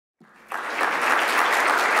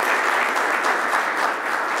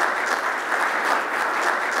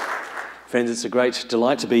Friends, it's a great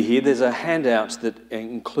delight to be here. There's a handout that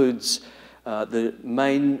includes the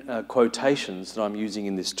main quotations that I'm using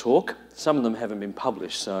in this talk. Some of them haven't been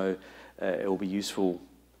published, so it will be useful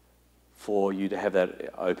for you to have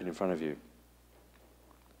that open in front of you.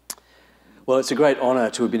 Well, it's a great honour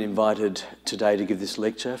to have been invited today to give this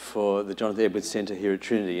lecture for the Jonathan Edwards Centre here at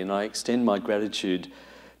Trinity, and I extend my gratitude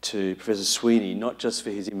to Professor Sweeney, not just for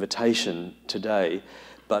his invitation today,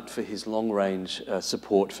 but for his long-range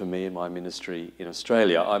support for me and my ministry in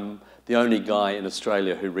Australia. I'm the only guy in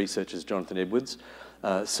Australia who researches Jonathan Edwards,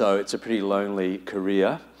 so it's a pretty lonely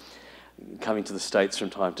career. Coming to the States from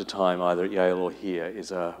time to time, either at Yale or here,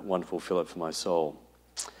 is a wonderful fill-up for my soul.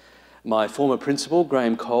 My former principal,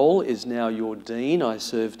 Graham Cole, is now your dean. I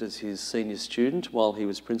served as his senior student while he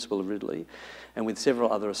was principal of Ridley, and with several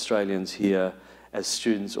other Australians here as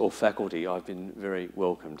students or faculty, I've been very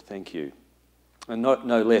welcomed. Thank you. And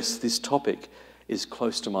no less, this topic is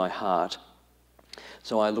close to my heart,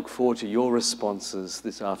 so I look forward to your responses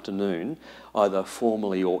this afternoon, either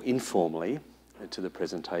formally or informally, to the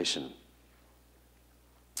presentation.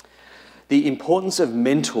 The importance of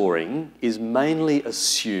mentoring is mainly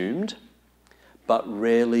assumed, but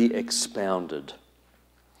rarely expounded.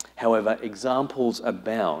 However, examples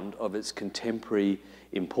abound of its contemporary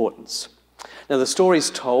importance. Now, the story is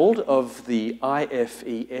told of the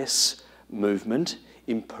IFES movement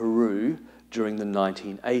in Peru during the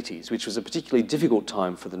 1980s, which was a particularly difficult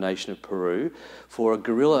time for the nation of Peru, for a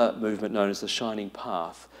guerrilla movement known as the Shining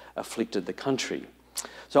Path afflicted the country.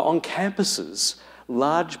 So on campuses,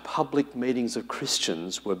 large public meetings of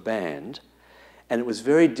Christians were banned, and it was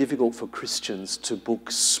very difficult for Christians to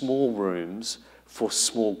book small rooms for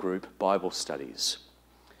small group Bible studies.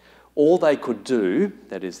 All they could do,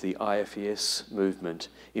 that is the IFES movement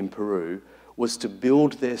in Peru, was to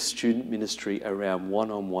build their student ministry around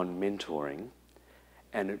one-on-one mentoring,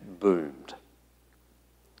 and it boomed.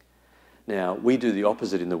 Now, we do the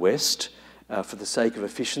opposite in the West. For the sake of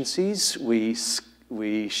efficiencies, we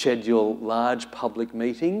schedule large public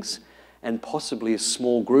meetings and possibly a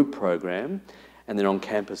small group program, and then on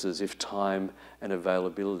campuses, if time and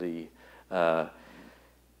availability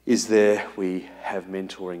is there, we have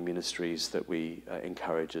mentoring ministries that we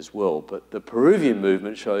encourage as well. But the Peruvian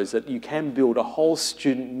movement shows that you can build a whole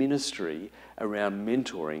student ministry around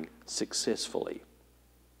mentoring successfully.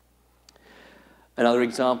 Another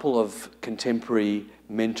example of contemporary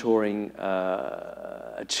mentoring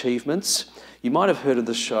achievements, you might have heard of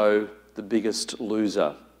the show The Biggest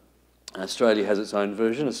Loser. Australia has its own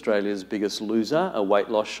version, Australia's Biggest Loser, a weight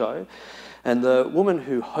loss show. And the woman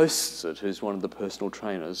who hosts it, who's one of the personal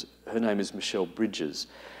trainers, her name is Michelle Bridges.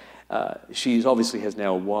 She obviously has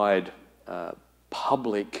now a wide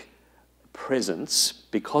public presence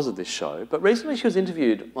because of this show, but recently she was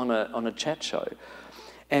interviewed on a chat show,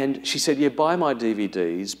 and she said, yeah, buy my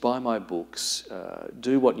DVDs, buy my books,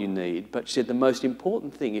 do what you need, but she said the most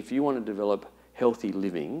important thing if you want to develop healthy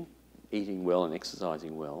living, eating well and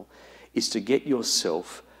exercising well, is to get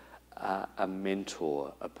yourself a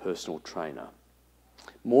mentor, a personal trainer.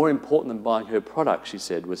 More important than buying her product, she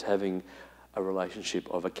said, was having a relationship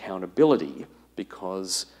of accountability,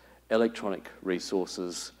 because electronic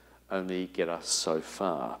resources only get us so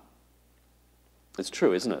far. It's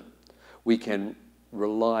true, isn't it? We can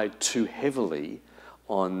rely too heavily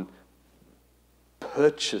on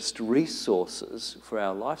purchased resources for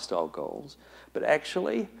our lifestyle goals, but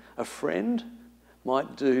actually a friend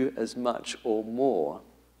might do as much or more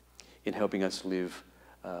in helping us live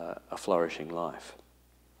a flourishing life.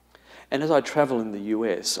 And as I travel in the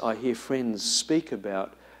US, I hear friends speak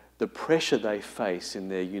about the pressure they face in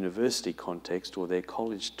their university context or their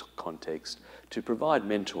college context to provide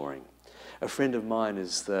mentoring. A friend of mine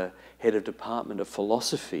is the head of Department of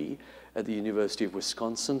Philosophy at the University of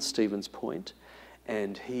Wisconsin, Stevens Point,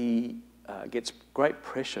 and he gets great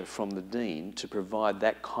pressure from the dean to provide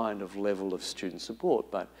that kind of level of student support,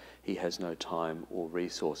 but he has no time or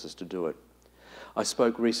resources to do it. I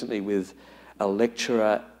spoke recently with a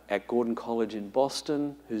lecturer at Gordon College in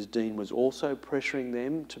Boston, whose dean was also pressuring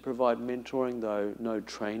them to provide mentoring, though no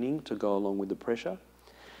training to go along with the pressure.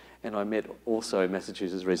 And I met also in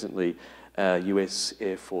Massachusetts recently a US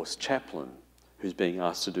Air Force chaplain who's being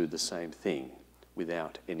asked to do the same thing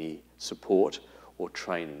without any support or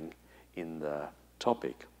training in the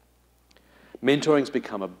topic. Mentoring's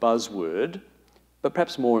become a buzzword, but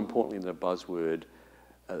perhaps more importantly than a buzzword,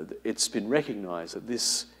 it's been recognised that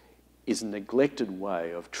this is a neglected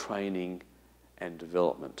way of training and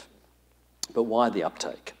development. But why the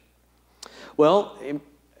uptake? Well,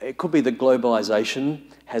 it could be that globalisation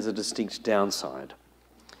has a distinct downside.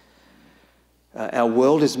 Our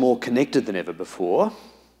world is more connected than ever before,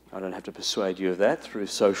 I don't have to persuade you of that through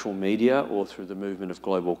social media or through the movement of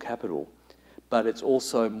global capital. But it's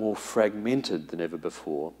also more fragmented than ever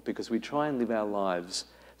before because we try and live our lives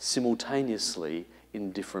simultaneously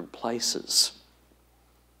in different places.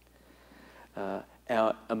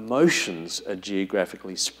 Our emotions are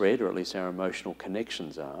geographically spread, or at least our emotional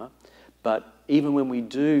connections are. But even when we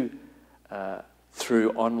do,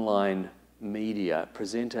 through online media,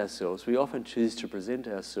 present ourselves, we often choose to present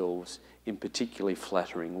ourselves in particularly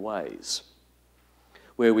flattering ways.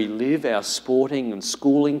 Where we live, our sporting and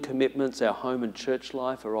schooling commitments, our home and church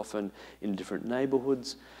life are often in different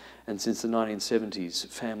neighbourhoods. And since the 1970s,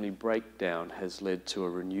 family breakdown has led to a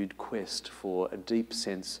renewed quest for a deep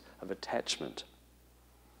sense of attachment.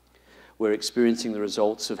 We're experiencing the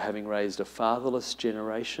results of having raised a fatherless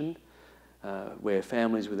generation, where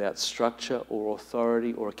families without structure or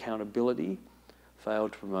authority or accountability fail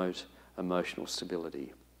to promote emotional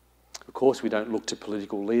stability. Of course, we don't look to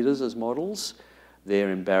political leaders as models.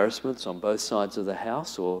 Their embarrassments on both sides of the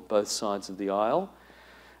house or both sides of the aisle,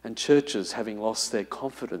 and churches having lost their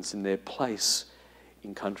confidence in their place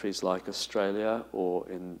in countries like Australia or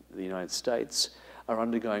in the United States are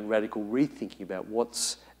undergoing radical rethinking about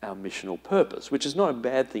what's our missional purpose, which is not a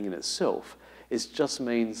bad thing in itself. It just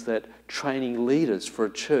means that training leaders for a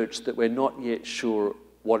church that we're not yet sure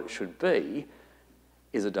what it should be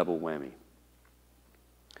is a double whammy.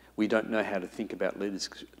 We don't know how to think about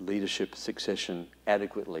leadership succession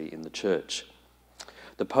adequately in the church.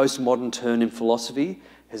 The postmodern turn in philosophy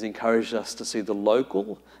has encouraged us to see the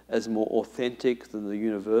local as more authentic than the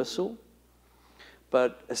universal,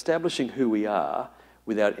 but establishing who we are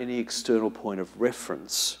without any external point of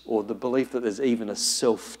reference or the belief that there's even a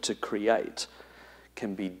self to create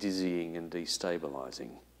can be dizzying and destabilising.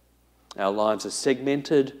 Our lives are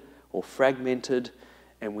segmented or fragmented,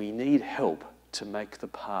 and we need help to make the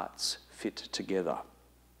parts fit together.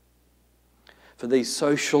 For these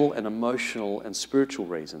social and emotional and spiritual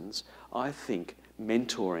reasons, I think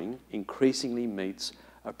mentoring increasingly meets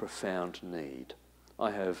a profound need.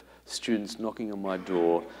 I have students knocking on my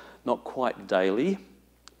door, not quite daily,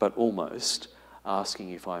 but almost,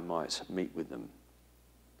 asking if I might meet with them.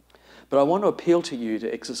 But I want to appeal to you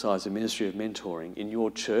to exercise the ministry of mentoring in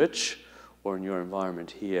your church or in your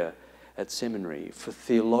environment here at seminary for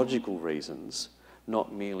theological reasons,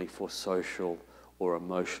 not merely for social or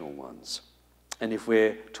emotional ones. And if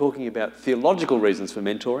we're talking about theological reasons for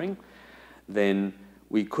mentoring, then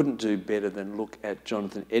we couldn't do better than look at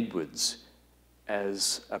Jonathan Edwards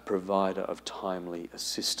as a provider of timely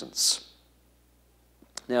assistance.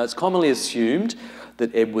 Now, it's commonly assumed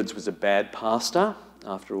that Edwards was a bad pastor.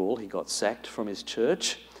 After all, he got sacked from his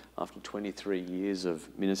church after 23 years of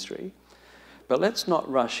ministry. But let's not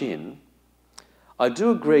rush in. I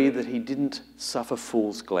do agree that he didn't suffer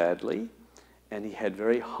fools gladly, and he had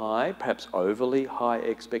very high, perhaps overly high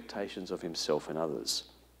expectations of himself and others.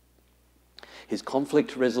 His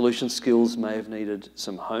conflict resolution skills may have needed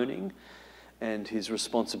some honing, and his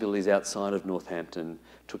responsibilities outside of Northampton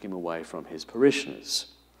took him away from his parishioners.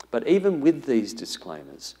 But even with these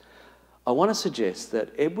disclaimers, I want to suggest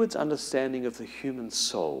that Edwards' understanding of the human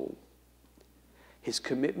soul, his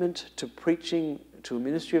commitment to preaching to a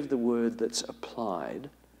ministry of the word that's applied,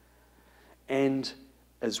 and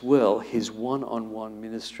as well his one-on-one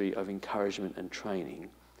ministry of encouragement and training,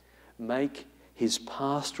 make his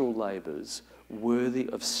pastoral labours worthy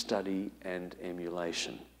of study and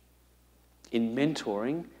emulation. In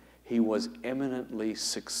mentoring, he was eminently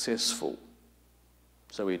successful.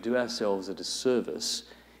 So we do ourselves a disservice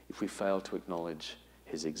if we fail to acknowledge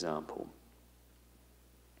his example.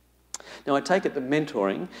 Now, I take it that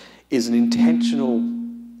mentoring is an intentional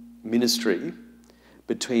ministry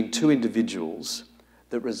between two individuals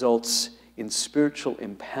that results in spiritual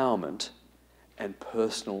empowerment and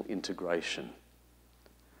personal integration.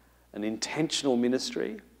 An intentional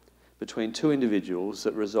ministry between two individuals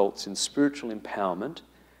that results in spiritual empowerment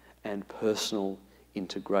and personal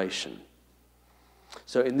integration.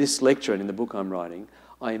 So in this lecture and in the book I'm writing,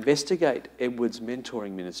 I investigate Edwards'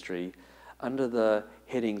 mentoring ministry under the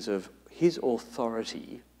headings of his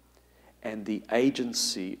authority and the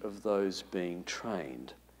agency of those being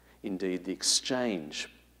trained. Indeed, the exchange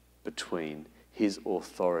between his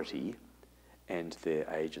authority and their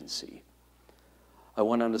agency. I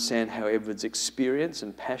want to understand how Edwards' experience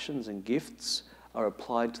and passions and gifts are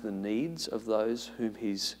applied to the needs of those whom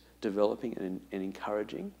he's developing and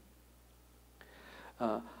encouraging.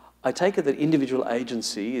 I take it that individual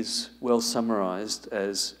agency is well summarised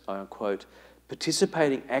as, I quote,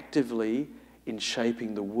 participating actively in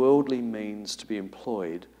shaping the worldly means to be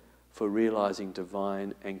employed for realising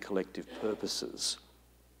divine and collective purposes.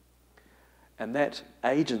 And that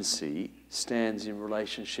agency stands in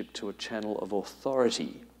relationship to a channel of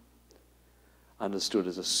authority, understood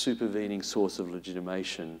as a supervening source of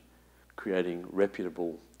legitimation, creating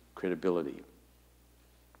reputable credibility.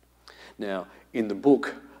 Now, in the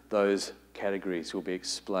book, those categories will be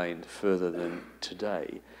explained further than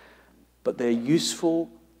today, but they're useful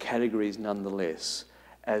categories nonetheless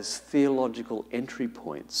as theological entry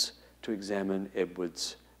points to examine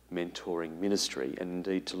Edwards' mentoring ministry and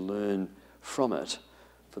indeed to learn from it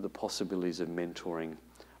for the possibilities of mentoring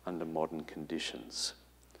under modern conditions.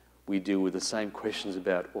 We deal with the same questions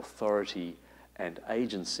about authority and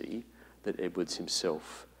agency that Edwards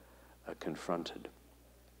himself confronted.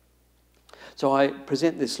 So I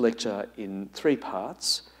present this lecture in three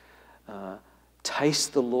parts.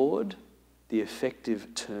 Taste the Lord, the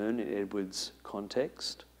effective turn in Edwards'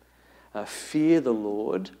 context. Fear the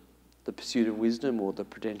Lord, the pursuit of wisdom or the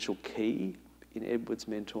prudential key in Edwards'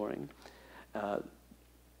 mentoring.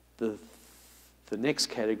 The next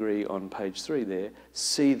category on page 3 there,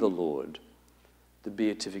 see the Lord, the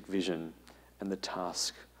beatific vision and the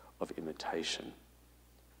task of imitation.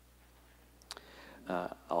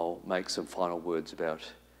 I'll make some final words about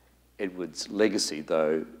Edwards' legacy,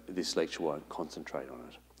 though this lecture won't concentrate on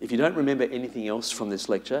it. If you don't remember anything else from this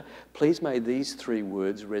lecture, please may these three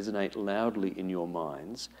words resonate loudly in your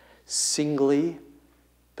minds: singly,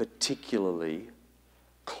 particularly,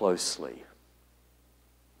 closely.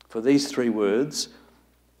 For these three words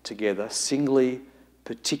together, singly,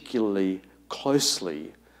 particularly,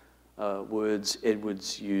 closely, words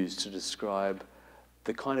Edwards used to describe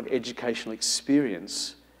the kind of educational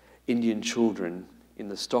experience Indian children in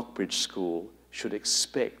the Stockbridge School should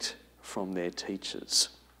expect from their teachers.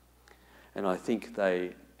 And I think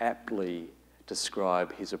they aptly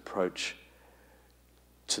describe his approach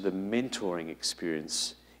to the mentoring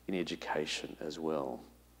experience in education as well.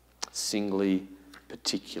 Singly,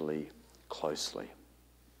 particularly, closely.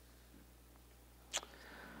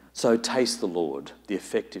 So taste the Lord, the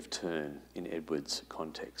effective turn in Edwards'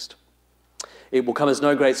 context. It will come as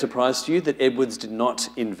no great surprise to you that Edwards did not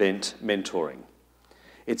invent mentoring.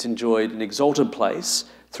 It's enjoyed an exalted place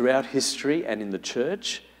throughout history and in the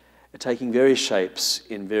church, taking various shapes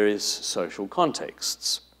in various social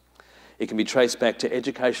contexts. It can be traced back to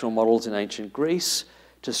educational models in ancient Greece,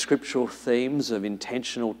 to scriptural themes of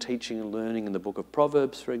intentional teaching and learning in the book of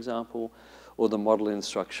Proverbs, for example, or the model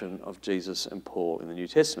instruction of Jesus and Paul in the New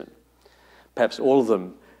Testament. Perhaps all of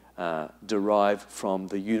them derive from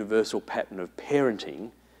the universal pattern of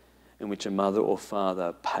parenting in which a mother or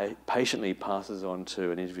father patiently passes on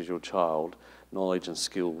to an individual child knowledge and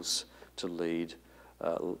skills to lead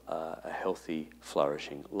a healthy,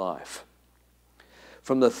 flourishing life.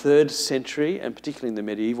 From the 3rd century, and particularly in the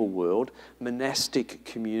medieval world, monastic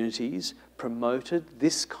communities promoted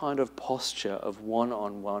this kind of posture of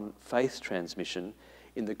one-on-one faith transmission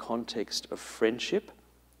in the context of friendship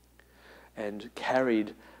and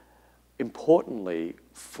carried, importantly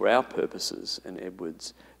for our purposes and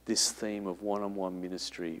Edwards, this theme of one-on-one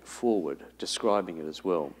ministry forward, describing it as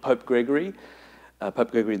well. Pope Gregory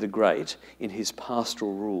the Great, in his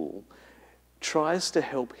pastoral rule, tries to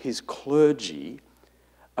help his clergy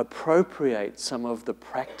appropriate some of the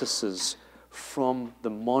practices from the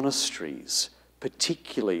monasteries,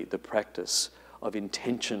 particularly the practice of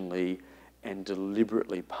intentionally and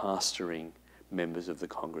deliberately pastoring members of the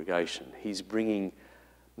congregation. He's bringing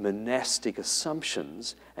monastic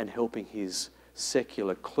assumptions and helping his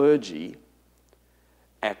secular clergy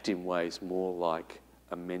act in ways more like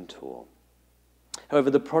a mentor. However,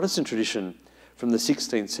 the Protestant tradition from the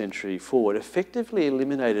 16th century forward effectively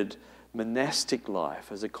eliminated monastic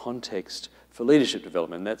life as a context for leadership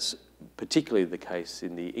development. And that's particularly the case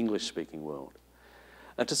in the English-speaking world.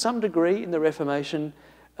 To some degree, in the Reformation,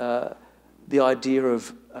 the idea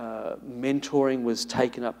of mentoring was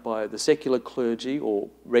taken up by the secular clergy or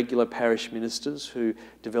regular parish ministers who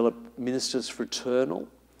developed ministers fraternal,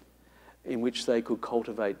 in which they could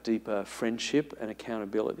cultivate deeper friendship and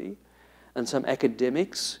accountability. And some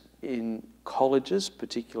academics in colleges,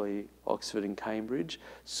 particularly Oxford and Cambridge,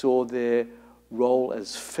 saw their role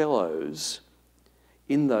as fellows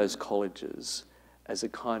in those colleges as a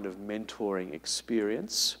kind of mentoring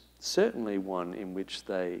experience, certainly one in which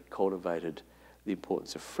they cultivated the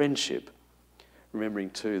importance of friendship,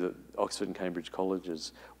 remembering too that Oxford and Cambridge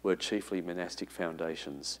colleges were chiefly monastic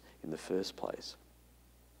foundations in the first place.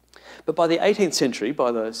 But by the 18th century,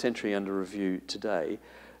 by the century under review today,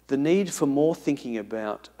 the need for more thinking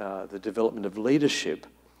about the development of leadership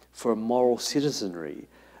for a moral citizenry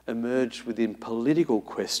emerged within political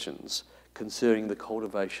questions concerning the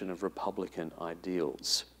cultivation of republican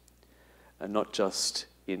ideals, and not just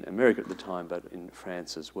in America at the time, but in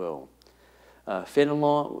France as well.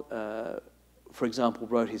 Fenelon, for example,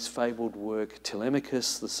 wrote his fabled work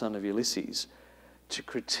Telemachus, the son of Ulysses, to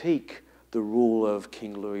critique the rule of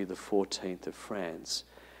King Louis XIV of France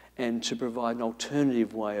and to provide an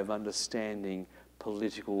alternative way of understanding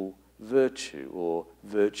political virtue, or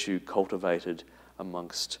virtue cultivated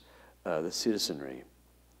amongst the citizenry.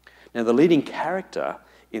 Now, the leading character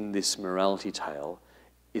in this morality tale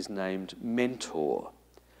is named Mentor,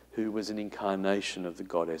 who was an incarnation of the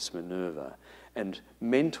goddess Minerva. And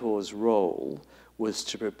Mentor's role was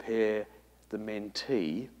to prepare the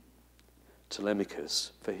mentee,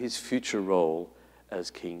 Telemachus, for his future role as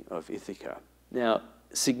king of Ithaca. Now,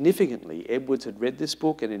 significantly, Edwards had read this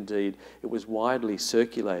book, and indeed it was widely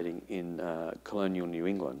circulating in colonial New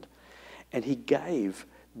England. And he gave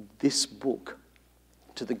this book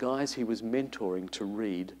to the guys he was mentoring to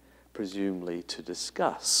read, presumably to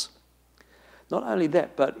discuss. Not only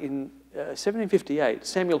that, but in 1758,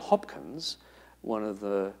 Samuel Hopkins, one of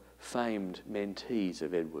the famed mentees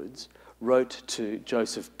of Edwards, wrote to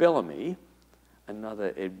Joseph Bellamy,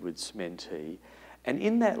 another Edwards mentee, and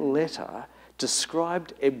in that letter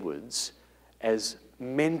described Edwards as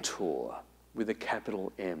mentor with a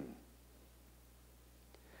capital M.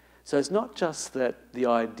 So it's not just that the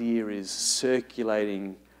idea is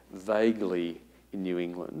circulating vaguely in New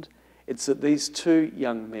England, it's that these two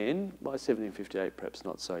young men, by 1758 perhaps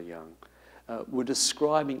not so young, were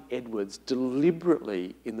describing Edwards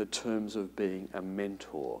deliberately in the terms of being a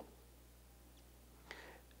mentor.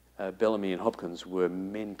 Bellamy and Hopkins were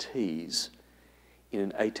mentees in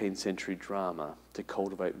an 18th century drama to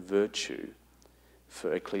cultivate virtue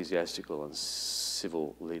for ecclesiastical and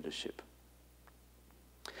civil leadership.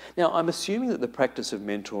 Now, I'm assuming that the practice of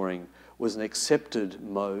mentoring was an accepted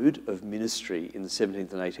mode of ministry in the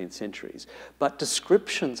 17th and 18th centuries, but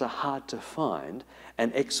descriptions are hard to find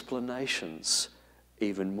and explanations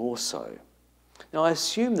even more so. Now, I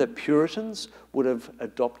assume that Puritans would have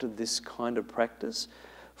adopted this kind of practice,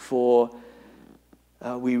 for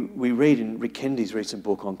we read in Rick Kennedy's recent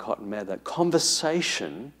book on Cotton Mather,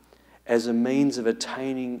 conversation as a means of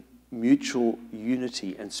attaining mutual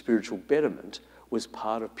unity and spiritual betterment was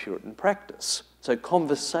part of Puritan practice. So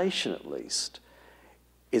conversation, at least,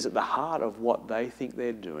 is at the heart of what they think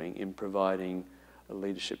they're doing in providing a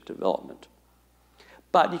leadership development.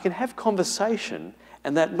 But you can have conversation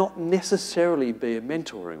and that not necessarily be a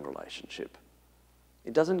mentoring relationship.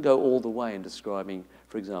 It doesn't go all the way in describing,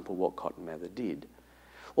 for example, what Cotton Mather did.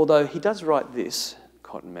 Although he does write this,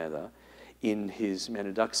 Cotton Mather, in his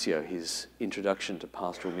Manuductio, his introduction to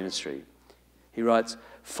pastoral ministry. He writes,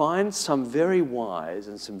 "Find some very wise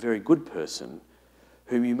and some very good person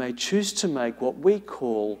whom you may choose to make what we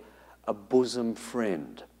call a bosom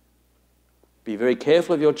friend. Be very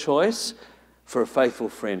careful of your choice, for a faithful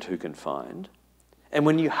friend who can find. And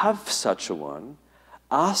when you have such a one,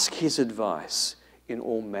 ask his advice in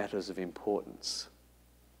all matters of importance."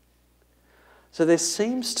 So there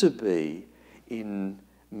seems to be in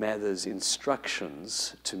Mather's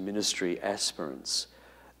instructions to ministry aspirants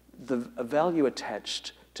a value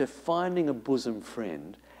attached to finding a bosom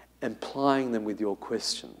friend and plying them with your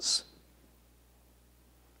questions.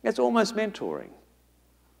 It's almost mentoring,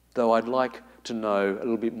 though I'd like to know a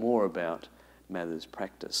little bit more about Mather's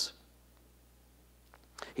practice.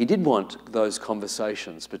 He did want those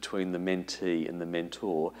conversations between the mentee and the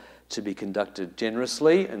mentor to be conducted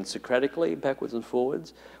generously and Socratically, backwards and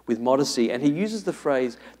forwards, with modesty, and he uses the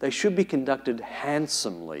phrase, they should be conducted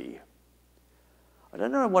handsomely. I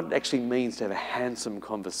don't know what it actually means to have a handsome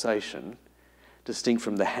conversation, distinct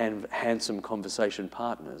from the handsome conversation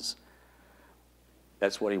partners.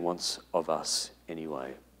 That's what he wants of us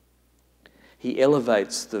anyway. He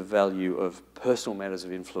elevates the value of personal matters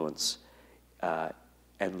of influence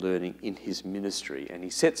and learning in his ministry, and he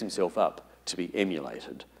sets himself up to be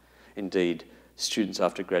emulated. Indeed, students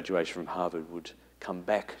after graduation from Harvard would come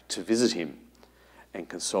back to visit him and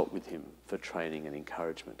consult with him for training and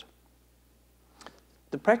encouragement.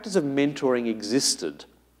 The practice of mentoring existed,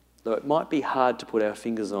 though it might be hard to put our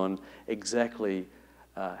fingers on exactly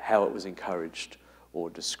how it was encouraged or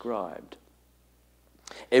described.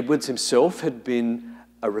 Edwards himself had been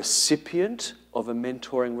a recipient of a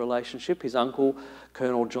mentoring relationship. His uncle,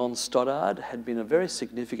 Colonel John Stoddard, had been a very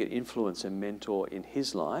significant influence and mentor in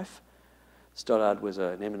his life. Stoddard was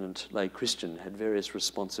an eminent lay Christian, had various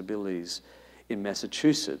responsibilities in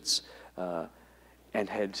Massachusetts, and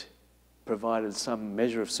had provided some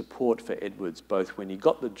measure of support for Edwards, both when he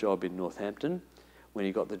got the job in Northampton, when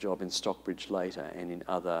he got the job in Stockbridge later, and in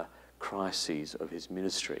other crises of his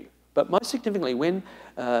ministry. But most significantly, when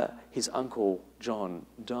his uncle John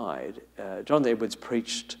died, John Edwards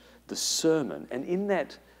preached the sermon, and in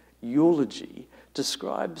that eulogy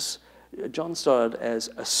describes John Stoddard as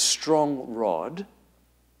a strong rod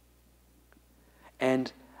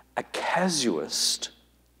and a casuist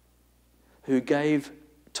who gave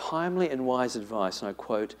timely and wise advice, and I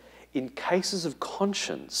quote, "in cases of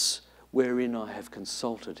conscience wherein I have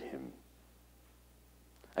consulted him."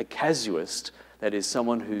 A casuist, that is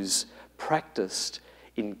someone who's practiced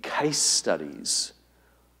in case studies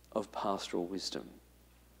of pastoral wisdom.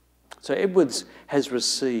 So Edwards has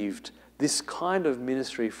received this kind of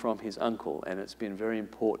ministry from his uncle, and it's been very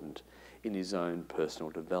important in his own personal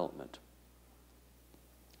development.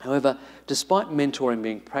 However, despite mentoring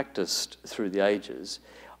being practiced through the ages,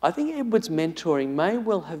 I think Edwards' mentoring may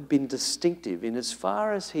well have been distinctive in as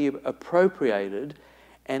far as he appropriated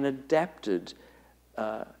and adapted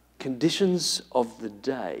conditions of the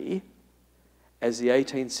day as the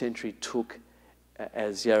 18th century took,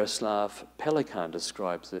 as Jaroslav Pelikan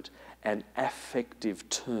describes it, an affective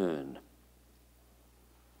turn.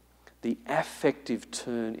 The affective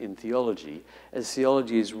turn in theology, as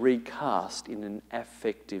theology is recast in an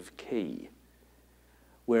affective key,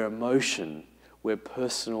 where emotion, where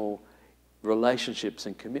personal relationships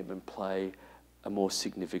and commitment play a more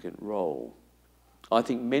significant role. I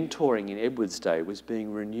think mentoring in Edwards' day was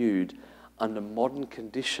being renewed under modern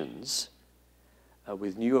conditions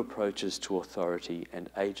with new approaches to authority and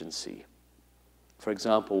agency. For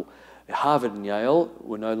example, Harvard and Yale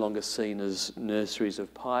were no longer seen as nurseries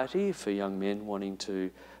of piety for young men wanting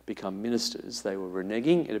to become ministers. They were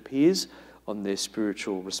reneging, it appears, on their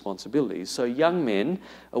spiritual responsibilities. So young men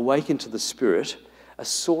awakened to the Spirit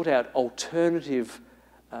sought out alternative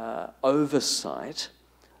oversight,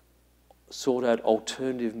 sought out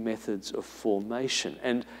alternative methods of formation.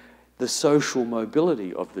 And the social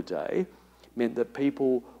mobility of the day meant that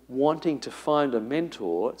people wanting to find a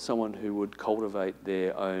mentor, someone who would cultivate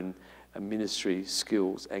their own ministry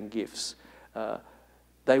skills and gifts,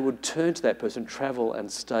 they would turn to that person, travel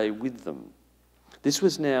and stay with them. This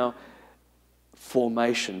was now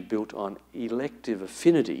formation built on elective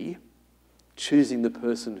affinity, choosing the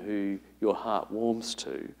person who your heart warms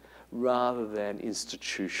to, rather than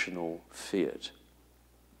institutional fiat.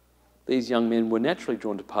 These young men were naturally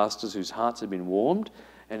drawn to pastors whose hearts had been warmed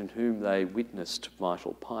and in whom they witnessed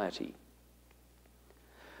vital piety.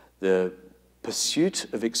 The pursuit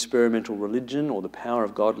of experimental religion or the power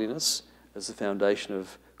of godliness as the foundation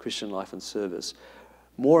of Christian life and service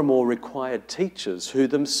more and more required teachers who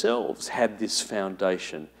themselves had this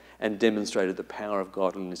foundation and demonstrated the power of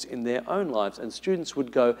godliness in their own lives. And students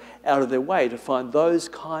would go out of their way to find those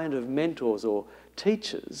kind of mentors or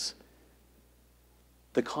teachers,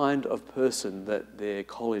 the kind of person that their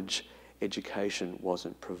college education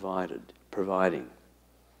wasn't providing.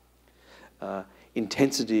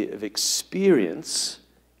 Intensity of experience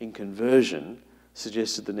in conversion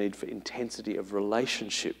suggested the need for intensity of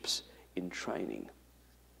relationships in training.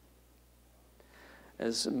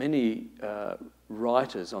 As many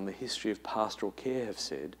writers on the history of pastoral care have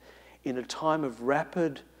said, in a time of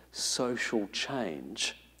rapid social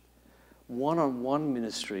change, one-on-one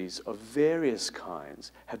ministries of various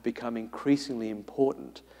kinds have become increasingly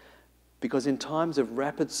important, because in times of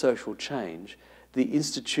rapid social change, the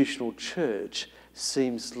institutional church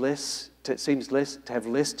seems to have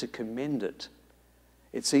less to commend it.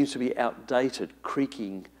 It seems to be outdated,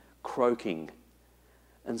 creaking, croaking.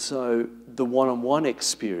 And so the one-on-one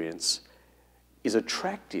experience is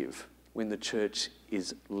attractive when the church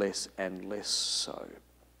is less and less so.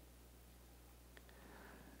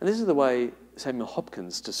 And this is the way Samuel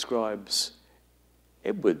Hopkins describes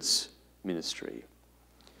Edwards' ministry.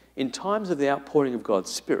 In times of the outpouring of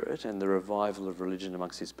God's Spirit and the revival of religion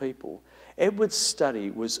amongst his people, Edwards'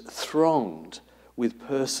 study was thronged with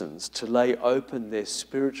persons to lay open their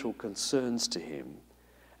spiritual concerns to him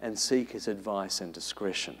and seek his advice and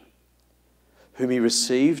discretion, whom he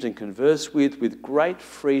received and conversed with great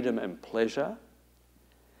freedom and pleasure,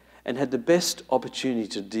 and had the best opportunity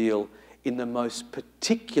to deal in the most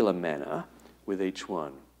particular manner with each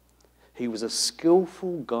one. He was a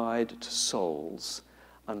skillful guide to souls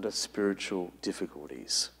under spiritual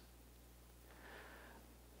difficulties.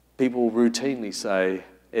 People routinely say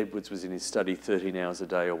Edwards was in his study 13 hours a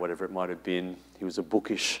day or whatever it might have been. He was a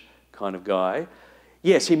bookish kind of guy.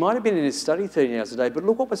 Yes, he might have been in his study 13 hours a day, but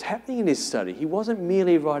look what was happening in his study. He wasn't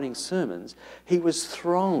merely writing sermons. He was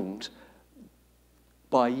thronged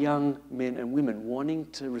by young men and women wanting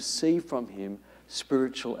to receive from him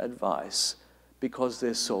spiritual advice because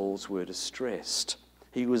their souls were distressed.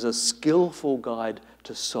 He was a skillful guide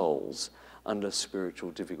to souls under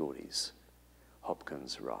spiritual difficulties,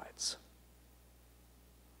 Hopkins writes.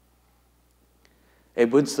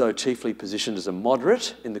 Edwards, though chiefly positioned as a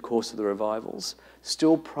moderate in the course of the revivals,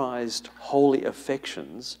 still prized holy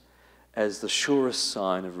affections as the surest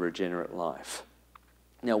sign of regenerate life.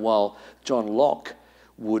 Now, while John Locke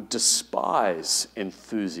would despise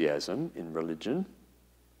enthusiasm in religion,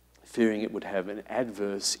 fearing it would have an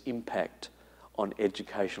adverse impact on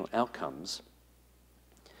educational outcomes,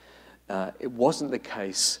 it wasn't the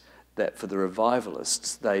case that for the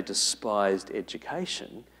revivalists they despised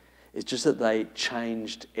education. It's just that they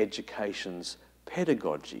changed education's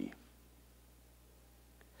pedagogy.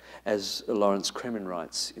 As Lawrence Kremen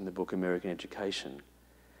writes in the book American Education,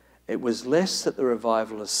 it was less that the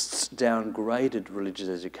revivalists downgraded religious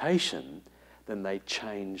education than they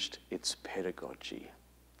changed its pedagogy.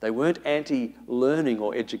 They weren't anti-learning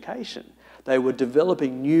or education. They were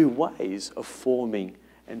developing new ways of forming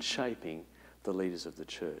and shaping the leaders of the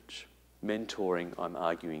church. Mentoring, I'm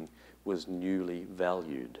arguing, was newly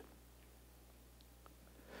valued.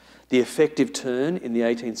 The effective turn in the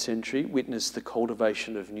 18th century witnessed the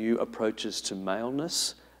cultivation of new approaches to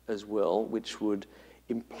maleness as well, which would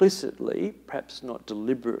implicitly, perhaps not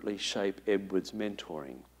deliberately, shape Edwards'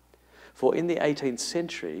 mentoring. For in the 18th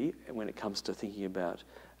century, when it comes to thinking about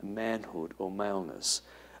manhood or maleness,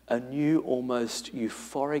 a new, almost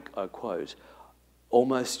euphoric, I quote,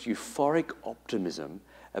 almost euphoric optimism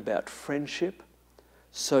about friendship,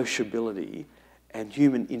 sociability, and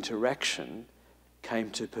human interaction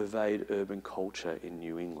came to pervade urban culture in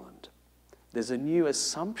New England. There's a new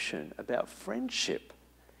assumption about friendship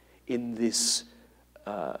in this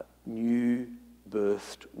new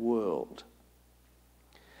birthed world.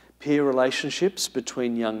 Peer relationships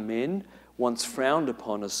between young men, once frowned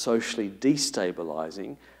upon as socially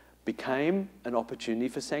destabilising, became an opportunity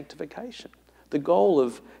for sanctification. The goal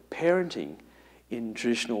of parenting in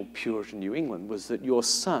traditional Puritan New England was that your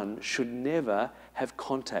son should never have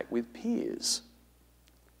contact with peers.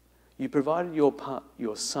 You provided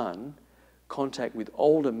your son contact with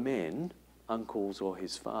older men, uncles or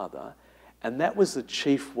his father, and that was the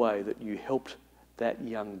chief way that you helped that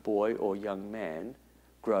young boy or young man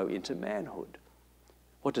grow into manhood.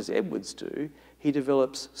 What does Edwards do? He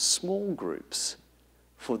develops small groups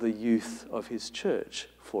for the youth of his church,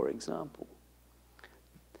 for example.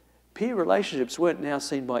 Peer relationships weren't now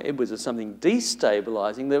seen by Edwards as something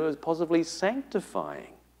destabilising, they were possibly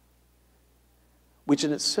sanctifying, which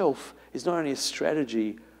in itself is not only a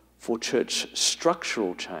strategy for church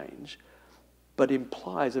structural change, but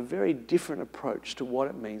implies a very different approach to what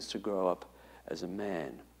it means to grow up as a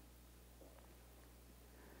man.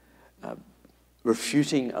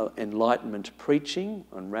 Refuting Enlightenment preaching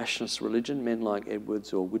on rationalist religion, men like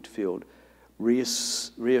Edwards or Whitefield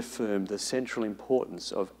reaffirmed the central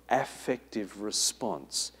importance of affective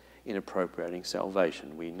response in appropriating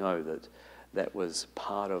salvation. We know that that was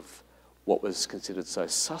part of what was considered so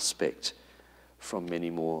suspect from many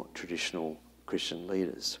more traditional Christian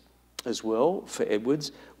leaders. As well, for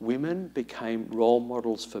Edwards, women became role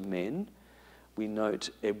models for men. We note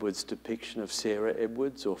Edwards' depiction of Sarah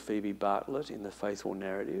Edwards or Phoebe Bartlett in the Faithful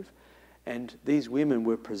Narrative, and these women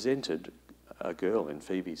were presented, a girl in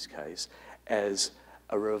Phoebe's case, as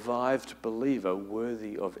a revived believer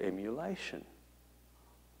worthy of emulation.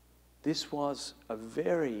 This was a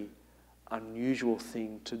very unusual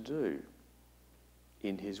thing to do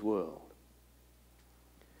in his world.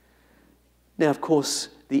 Now, of course,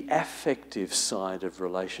 the affective side of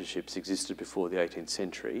relationships existed before the 18th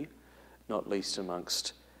century, not least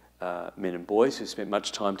amongst men and boys who spent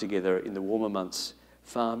much time together in the warmer months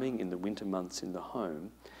farming, in the winter months in the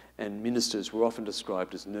home. And ministers were often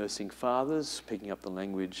described as nursing fathers, picking up the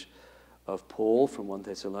language of Paul from 1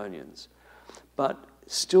 Thessalonians. But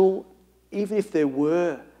still, even if there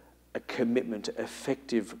were a commitment to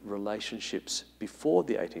effective relationships before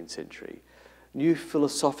the 18th century, new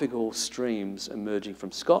philosophical streams emerging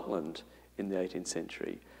from Scotland in the 18th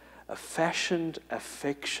century fashioned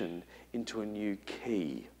affection into a new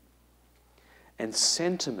key, and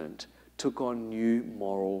sentiment took on new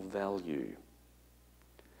moral value.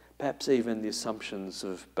 Perhaps even the assumptions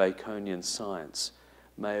of Baconian science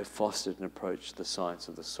may have fostered an approach to the science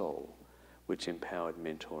of the soul, which empowered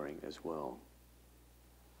mentoring as well.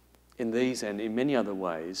 In these and in many other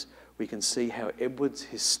ways, we can see how Edwards'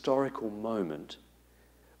 historical moment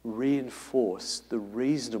reinforced the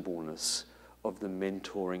reasonableness of the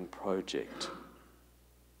mentoring project.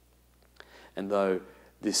 And though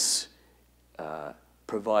this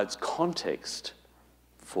provides context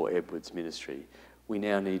for Edwards' ministry, we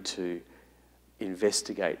now need to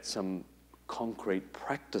investigate some concrete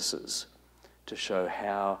practices to show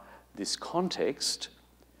how this context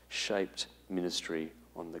shaped ministry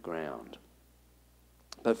on the ground.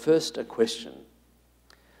 But first, a question,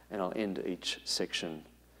 and I'll end each section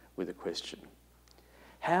with a question.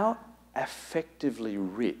 How affectively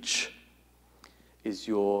rich is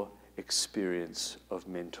your experience of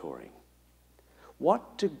mentoring?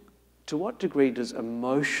 To what degree does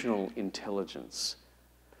emotional intelligence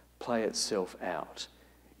play itself out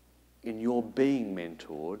in your being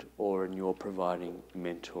mentored or in your providing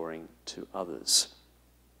mentoring to others?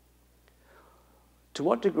 To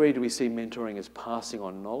what degree do we see mentoring as passing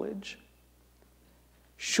on knowledge?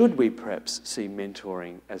 Should we perhaps see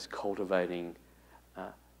mentoring as cultivating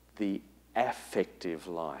the affective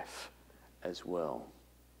life as well?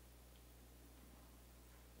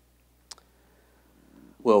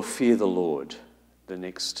 Well, fear the Lord, the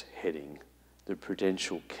next heading, the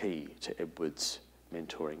prudential key to Edward's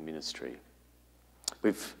mentoring ministry.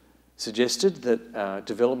 We've suggested that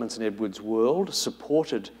developments in Edward's world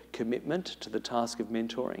supported commitment to the task of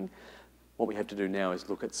mentoring. What we have to do now is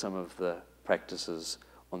look at some of the practices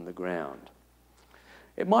on the ground.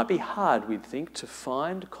 It might be hard, we'd think, to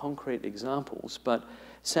find concrete examples, but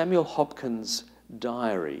Samuel Hopkins'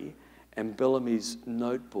 diary and Bellamy's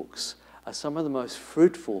notebooks are some of the most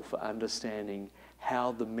fruitful for understanding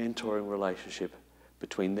how the mentoring relationship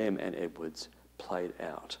between them and Edwards played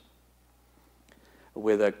out.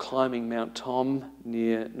 Whether climbing Mount Tom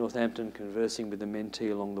near Northampton, conversing with a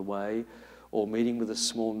mentee along the way, or meeting with a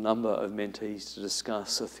small number of mentees to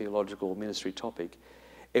discuss a theological ministry topic,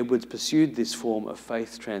 Edwards pursued this form of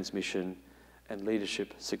faith transmission and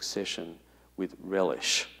leadership succession with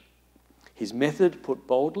relish. His method, put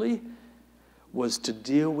boldly, was to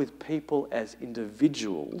deal with people as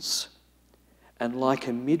individuals and, like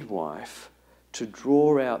a midwife, to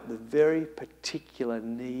draw out the very particular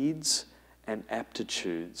needs and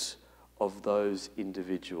aptitudes of those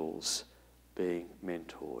individuals being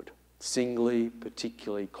mentored. Singly,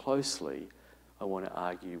 particularly closely, I want to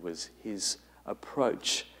argue, was his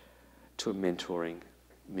approach to a mentoring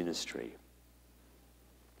ministry.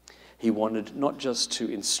 He wanted not just to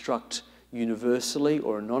instruct universally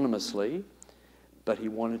or anonymously, but he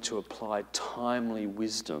wanted to apply timely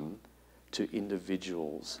wisdom to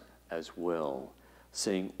individuals as well,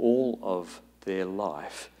 seeing all of their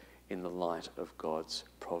life in the light of God's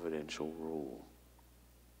providential rule.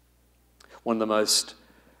 One of the most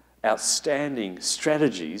outstanding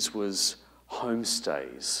strategies was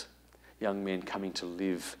homestays, young men coming to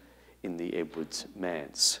live in the Edwards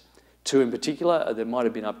manse. Two in particular, there might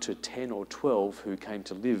have been up to 10 or 12 who came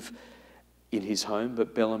to live in his home,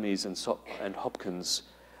 but Bellamy's and Hopkins'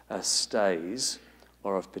 stays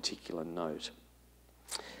are of particular note.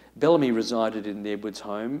 Bellamy resided in the Edwards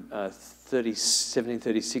home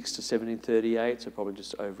 1736 to 1738, so probably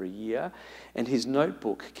just over a year, and his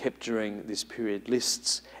notebook kept during this period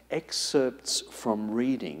lists excerpts from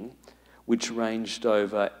reading which ranged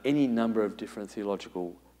over any number of different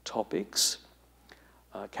theological topics,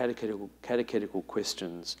 catechetical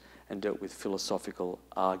questions, and dealt with philosophical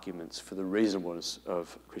arguments for the reasonableness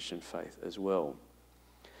of Christian faith as well.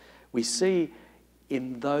 We see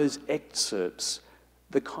in those excerpts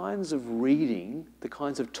the kinds of reading, the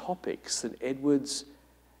kinds of topics that Edwards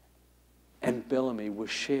and Bellamy were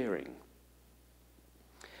sharing.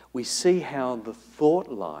 We see how the thought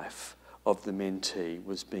life of the mentee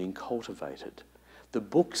was being cultivated. The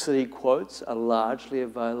books that he quotes are largely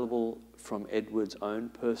available from Edwards' own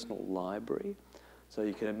personal library. So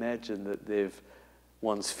you can imagine that they've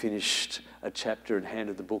once finished a chapter and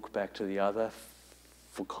handed the book back to the other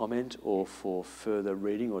for comment or for further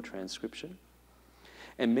reading or transcription.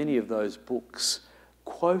 And many of those books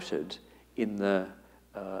quoted in the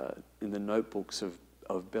notebooks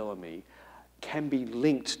of Bellamy can be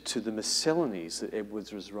linked to the Miscellanies that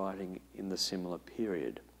Edwards was writing in the similar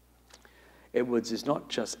period. Edwards is not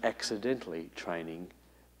just accidentally training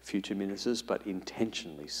future ministers, but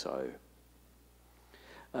intentionally so.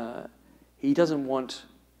 He doesn't want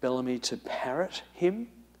Bellamy to parrot him,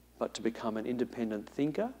 but to become an independent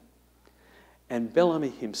thinker. And Bellamy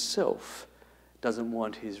himself doesn't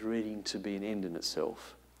want his reading to be an end in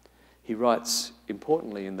itself. He writes,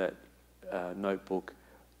 importantly in that notebook,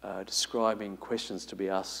 describing questions to be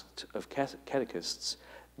asked of catechists,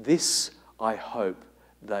 "This I hope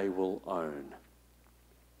they will own."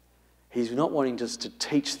 He's not wanting just to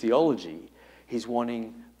teach theology, he's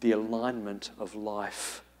wanting the alignment of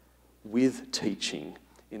life with teaching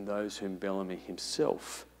in those whom Bellamy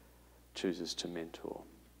himself chooses to mentor.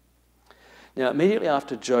 Now, immediately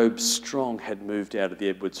after Job Strong had moved out of the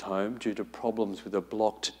Edwards home due to problems with a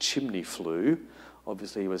blocked chimney flue,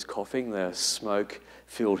 obviously he was coughing, the smoke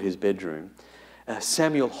filled his bedroom,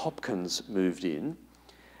 Samuel Hopkins moved in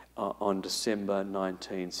on December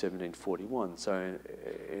 19, 1741, so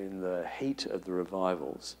in the heat of the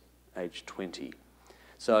revivals, aged 20.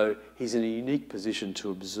 So he's in a unique position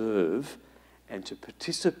to observe and to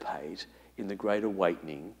participate in the great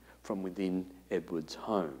awakening from within Edward's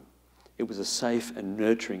home. It was a safe and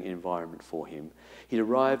nurturing environment for him. He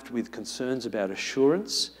arrived with concerns about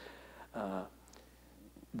assurance,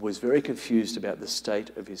 was very confused about the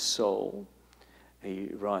state of his soul.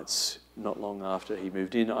 He writes, not long after he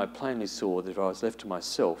moved in, I plainly saw that if I was left to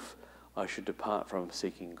myself, I should depart from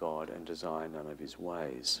seeking God and desire none of his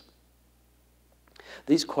ways.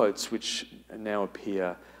 These quotes, which now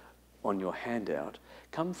appear on your handout,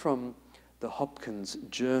 come from the Hopkins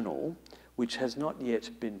Journal, which has not yet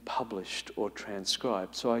been published or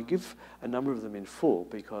transcribed. So I give a number of them in full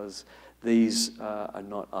because these are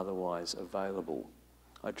not otherwise available.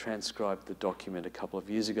 I transcribed the document a couple of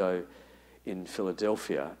years ago in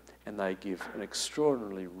Philadelphia, and they give an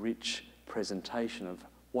extraordinarily rich presentation of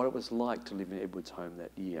what it was like to live in Edward's home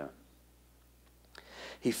that year.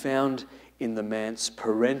 He found in the manse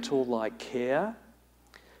parental-like care.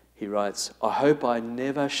 He writes, I hope I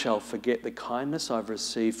never shall forget the kindness I've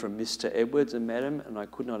received from Mr. Edwards and Madam, and I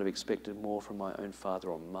could not have expected more from my own father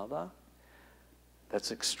or mother.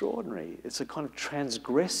 That's extraordinary. It's a kind of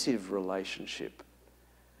transgressive relationship.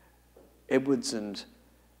 Edwards and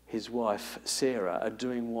his wife, Sarah, are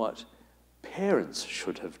doing what parents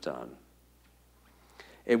should have done.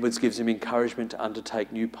 Edwards gives him encouragement to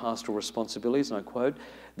undertake new pastoral responsibilities, and I quote,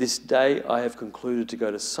 this day I have concluded to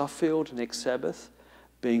go to Suffield next Sabbath,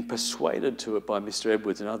 being persuaded to it by Mr.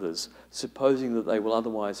 Edwards and others, supposing that they will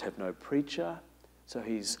otherwise have no preacher. So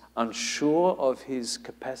he's unsure of his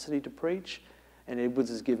capacity to preach, and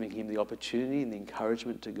Edwards is giving him the opportunity and the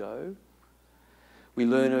encouragement to go. We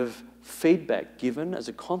learn of feedback given as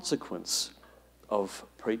a consequence of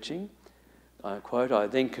preaching. I quote, I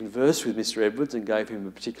then conversed with Mr. Edwards and gave him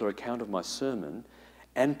a particular account of my sermon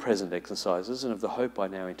and present exercises and of the hope I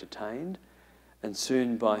now entertained, and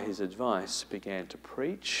soon by his advice began to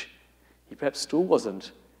preach. He perhaps still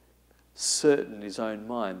wasn't certain in his own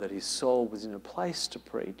mind that his soul was in a place to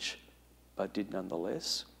preach, but did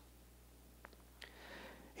nonetheless.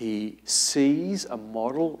 He sees a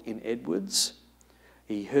model in Edwards.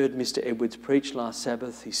 He heard Mr. Edwards preach last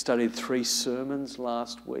Sabbath. He studied 3 sermons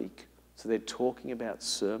last week. So they're talking about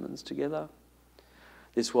sermons together.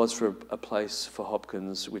 This was for a place for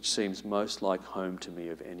Hopkins which seems most like home to me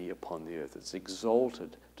of any upon the earth. It's an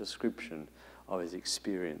exalted description of his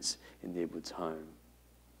experience in the Edwards home.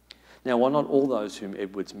 Now, while not all those whom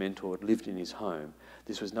Edwards mentored lived in his home,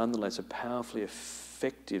 this was nonetheless a powerfully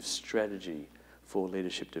effective strategy for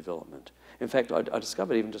leadership development. In fact, I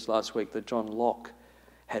discovered even just last week that John Locke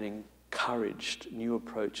had encouraged new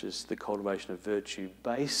approaches to the cultivation of virtue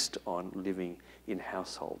based on living in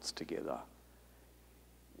households together.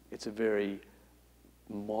 It's a very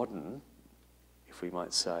modern, if we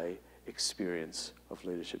might say, experience of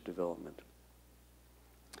leadership development.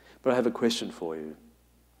 But I have a question for you.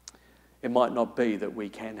 It might not be that we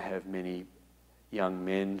can have many young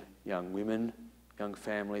men, young women, young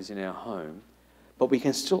families in our home, but we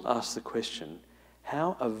can still ask the question,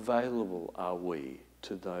 how available are we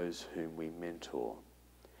to those whom we mentor?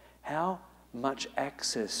 How much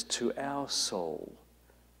access to our soul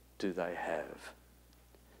do they have?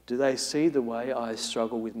 Do they see the way I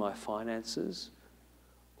struggle with my finances,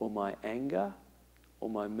 or my anger, or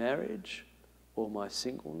my marriage, or my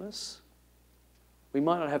singleness? We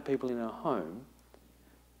might not have people in our home,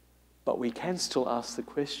 but we can still ask the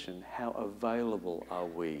question, how available are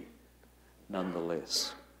we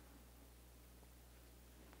nonetheless?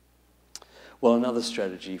 Well, another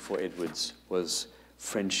strategy for Edwards was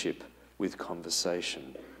friendship with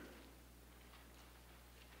conversation.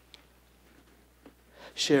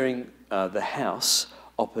 Sharing the house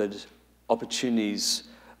offered opportunities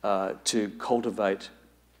to cultivate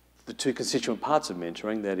the 2 constituent parts of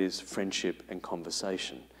mentoring, that is, friendship and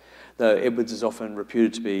conversation. Though Edwards is often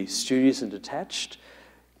reputed to be studious and detached,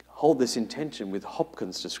 hold this in tension with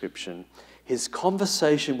Hopkins' description, his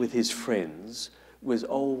conversation with his friends was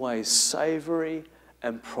always savoury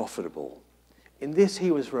and profitable. In this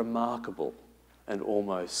he was remarkable and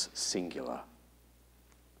almost singular.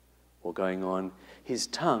 Or going on, his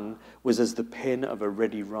tongue was as the pen of a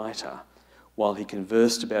ready writer, while he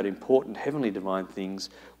conversed about important heavenly divine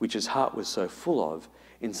things which his heart was so full of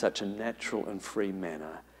in such a natural and free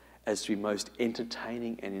manner as to be most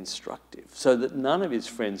entertaining and instructive, so that none of his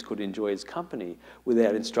friends could enjoy his company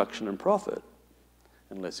without instruction and profit,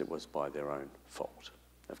 unless it was by their own fault,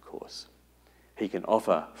 of course. He can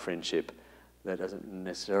offer friendship. That doesn't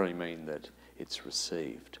necessarily mean that it's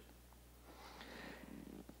received.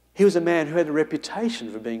 He was a man who had a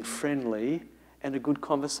reputation for being friendly and a good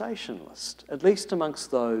conversationalist, at least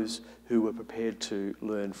amongst those who were prepared to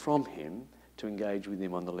learn from him, to engage with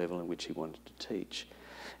him on the level in which he wanted to teach.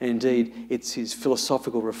 And indeed, it's his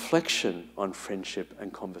philosophical reflection on friendship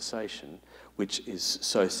and conversation which is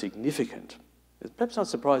so significant. It's perhaps not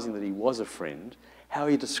surprising that he was a friend. How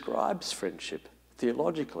he describes friendship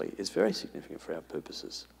theologically is very significant for our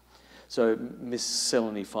purposes. So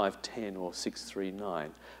Miscellany 5:10 or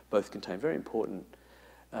 6:3-9 both contain very important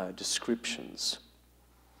descriptions.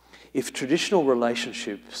 If traditional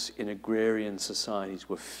relationships in agrarian societies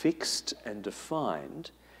were fixed and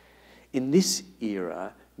defined, in this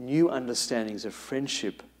era, new understandings of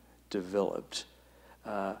friendship developed,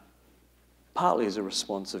 partly as a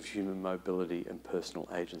response of human mobility and personal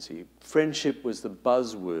agency. Friendship was the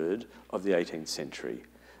buzzword of the 18th century,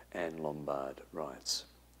 Anne Lombard writes.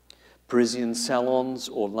 Parisian salons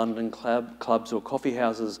or London clubs or coffee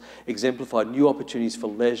houses exemplified new opportunities for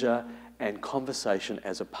leisure and conversation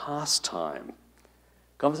as a pastime.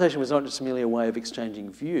 Conversation was not just merely a way of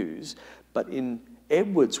exchanging views, but in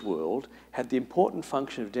Edwards' world had the important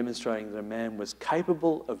function of demonstrating that a man was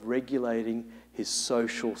capable of regulating his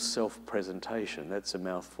social self-presentation. That's a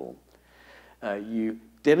mouthful. You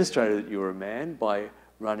demonstrated that you were a man by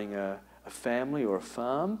running a family or a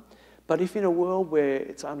farm, but if in a world where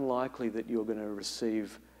it's unlikely that you're going to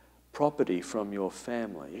receive property from your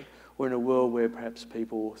family, or in a world where perhaps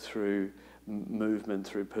people through movement,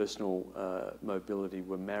 through personal mobility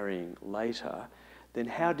were marrying later, then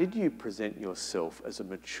how did you present yourself as a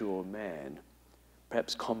mature man?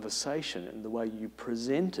 Perhaps conversation and the way you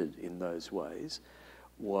presented in those ways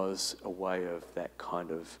was a way of that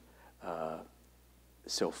kind of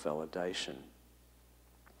self-validation.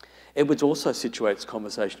 Edwards also situates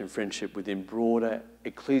conversation and friendship within broader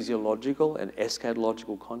ecclesiological and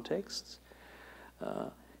eschatological contexts.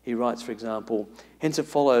 He writes, for example, hence it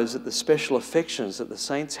follows that the special affections that the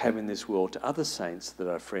saints have in this world to other saints that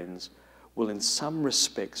are friends will in some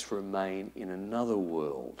respects remain in another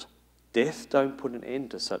world. Death don't put an end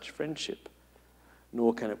to such friendship,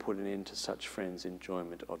 nor can it put an end to such friends'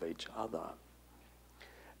 enjoyment of each other.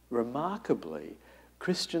 Remarkably,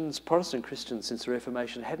 Protestant Christians since the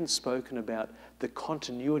Reformation hadn't spoken about the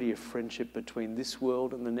continuity of friendship between this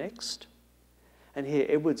world and the next. And here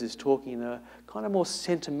Edwards is talking in a kind of more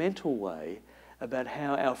sentimental way about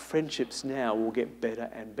how our friendships now will get better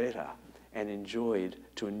and better and enjoyed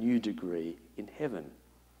to a new degree in heaven.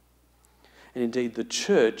 And indeed, the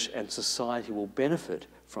church and society will benefit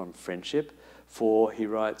from friendship, for, he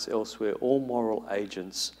writes elsewhere, all moral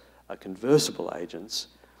agents are conversible agents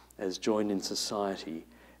as joined in society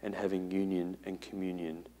and having union and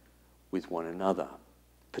communion with one another.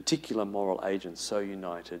 Particular moral agents so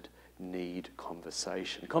united need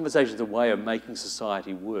conversation. Conversation is a way of making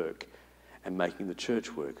society work and making the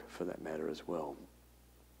church work for that matter as well.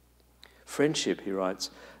 Friendship, he writes,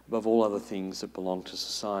 above all other things that belong to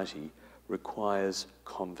society, requires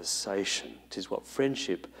conversation. It is what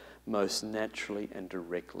friendship most naturally and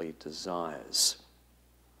directly desires.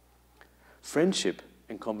 Friendship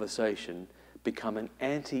and conversation become an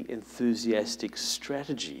anti-enthusiastic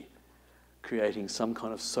strategy, creating some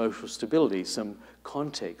kind of social stability, some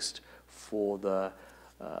context for the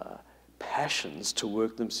passions to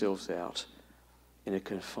work themselves out in a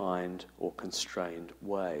confined or constrained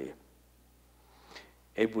way.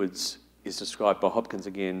 Edwards is described by Hopkins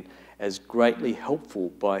again as greatly helpful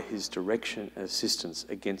by his direction and assistance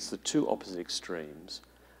against the two opposite extremes,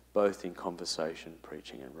 both in conversation,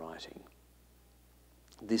 preaching and writing.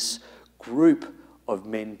 This group of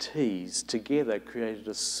mentees together created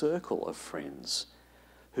a circle of friends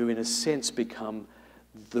who in a sense become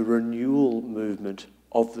the renewal movement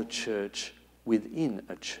of the church within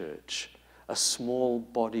a church, a small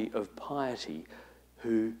body of piety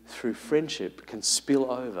who through friendship can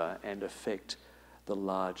spill over and affect the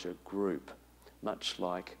larger group, much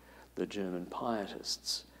like the German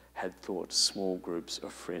pietists had thought small groups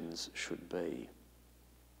of friends should be.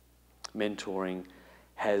 Mentoring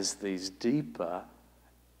has these deeper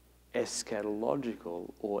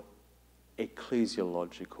eschatological or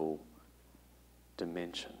ecclesiological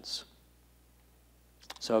dimensions.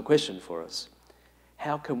 So a question for us: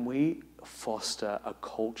 how can we foster a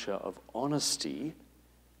culture of honesty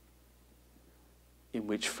in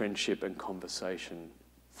which friendship and conversation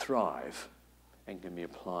thrive and can be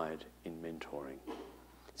applied in mentoring?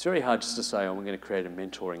 It's very hard just to say, oh, we're going to create a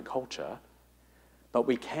mentoring culture, but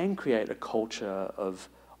we can create a culture of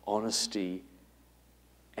honesty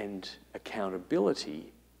and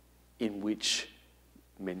accountability in which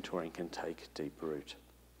mentoring can take deep root.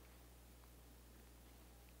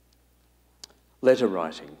 letter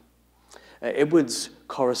writing. Edward's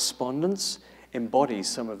correspondence embodies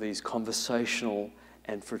some of these conversational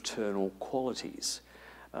and fraternal qualities.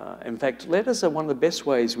 In fact, letters are one of the best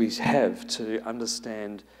ways we have to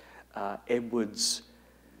understand Edward's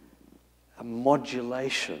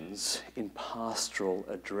modulations in pastoral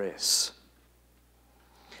address.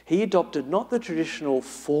 He adopted not the traditional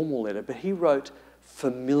formal letter, but he wrote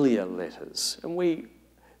familiar letters. And we,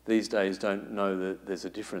 these days, don't know that there's a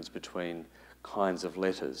difference between kinds of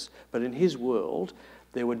letters. But in his world,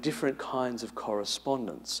 there were different kinds of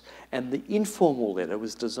correspondence. And the informal letter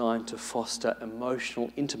was designed to foster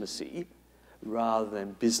emotional intimacy rather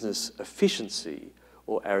than business efficiency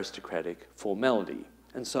or aristocratic formality.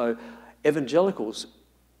 And so evangelicals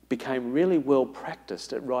became really well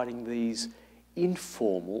practiced at writing these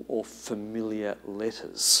informal or familiar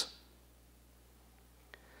letters.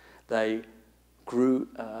 They grew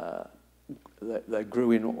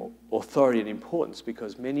in authority and importance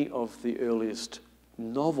because many of the earliest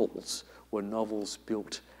novels were novels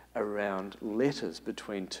built around letters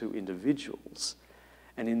between two individuals.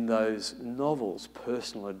 And in those novels,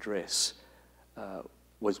 personal address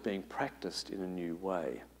was being practiced in a new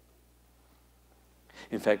way.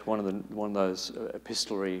 In fact, one of those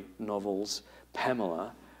epistolary novels,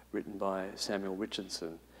 Pamela, written by Samuel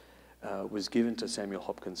Richardson, was given to Samuel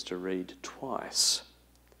Hopkins to read twice.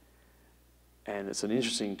 And it's an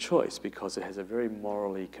interesting choice because it has a very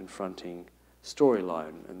morally confronting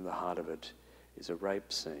storyline, and the heart of it is a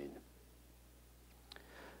rape scene.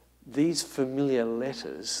 These familiar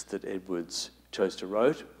letters that Edwards chose to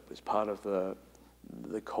write was part of the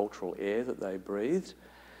cultural air that they breathed,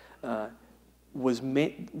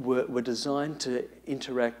 were designed to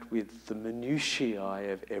interact with the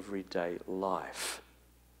minutiae of everyday life.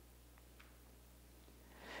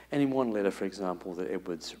 And in one letter, for example, that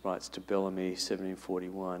Edwards writes to Bellamy,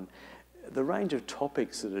 1741, the range of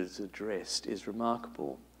topics that it is addressed is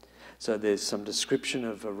remarkable. So there's some description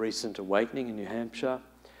of a recent awakening in New Hampshire.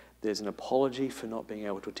 There's an apology for not being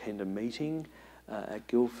able to attend a meeting at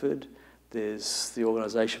Guildford. There's the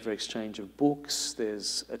organisation for exchange of books.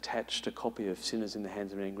 There's attached a copy of Sinners in the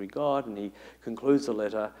Hands of an Angry God, and he concludes the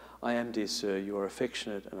letter, "I am, dear sir, your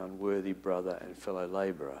affectionate and unworthy brother and fellow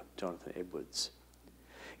labourer, Jonathan Edwards."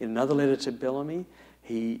 In another letter to Bellamy,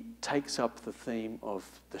 he takes up the theme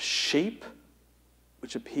of the sheep,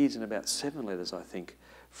 which appears in about 7 letters, I think,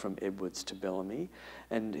 from Edwards to Bellamy,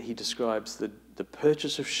 and he describes the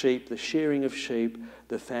purchase of sheep, the shearing of sheep,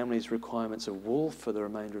 the family's requirements of wool for the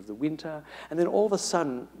remainder of the winter, and then all of a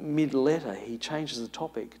sudden, mid-letter, he changes the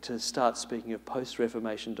topic to start speaking of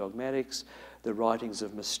post-Reformation dogmatics, the writings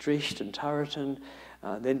of Maastricht and Turretin,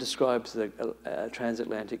 then describes the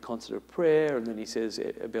transatlantic concert of prayer, and then he says,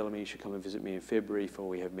 "Bellamy, you should come and visit me in February, for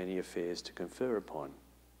we have many affairs to confer upon."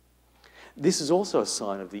 This is also a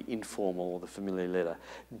sign of the informal or the familiar letter,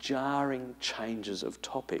 jarring changes of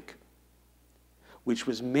topic, which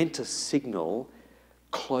was meant to signal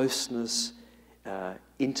closeness,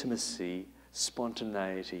 intimacy,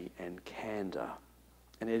 spontaneity, and candour.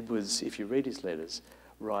 And Edwards, if you read his letters,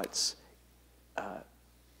 writes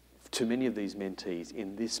to many of these mentees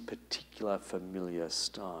in this particular familiar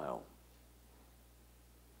style.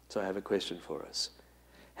 So I have a question for us.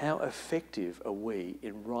 How effective are we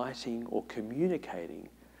in writing or communicating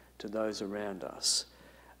to those around us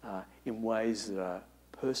in ways that are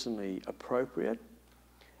personally appropriate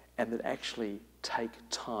and that actually take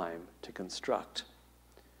time to construct?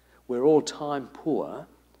 We're all time poor,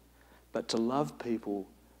 but to love people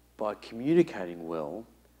by communicating well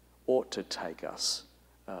ought to take us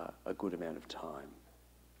a good amount of time.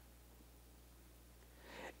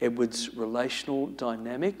 Edward's relational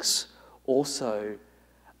dynamics also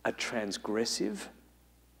are transgressive.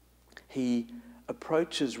 He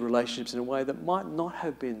approaches relationships in a way that might not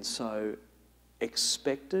have been so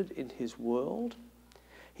expected in his world.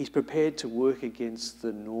 He's prepared to work against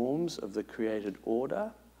the norms of the created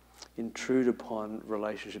order, intrude upon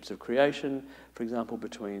relationships of creation, for example,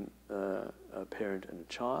 between a parent and a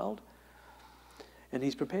child. And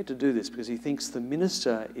he's prepared to do this because he thinks the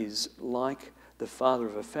minister is like the father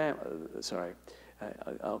of a family.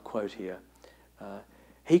 I'll quote here.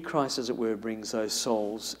 He, Christ, as it were, brings those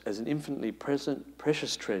souls as an infinitely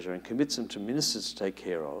precious treasure and commits them to ministers to take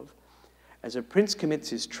care of. As a prince commits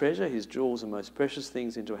his treasure, his jewels and most precious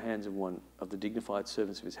things into the hands of one of the dignified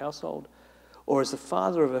servants of his household, or as the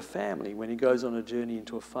father of a family, when he goes on a journey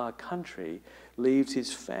into a far country, leaves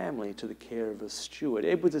his family to the care of a steward.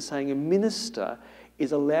 Edwards is saying a minister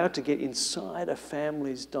is allowed to get inside a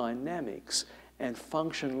family's dynamics and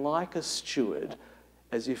function like a steward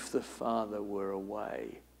as if the father were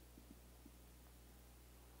away.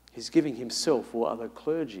 He's giving himself or other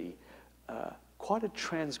clergy quite a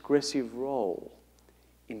transgressive role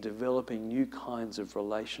in developing new kinds of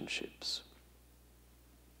relationships.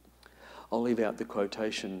 I'll leave out the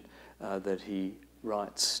quotation that he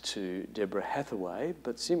writes to Deborah Hathaway,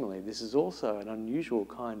 but similarly, this is also an unusual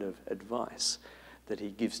kind of advice that he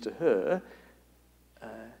gives to her,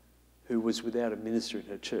 who was without a minister in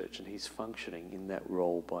her church, and he's functioning in that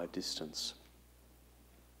role by distance.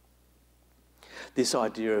 This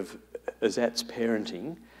idea of Bezzant's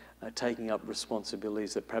parenting, taking up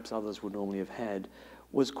responsibilities that perhaps others would normally have had,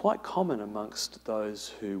 was quite common amongst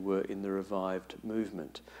those who were in the revived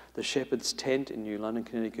movement. The shepherd's tent in New London,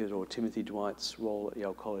 Connecticut, or Timothy Dwight's role at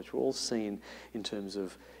Yale College were all seen in terms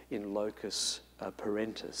of in locus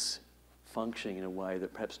parentis, functioning in a way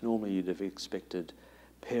that perhaps normally you'd have expected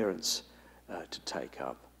parents to take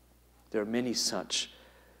up. There are many such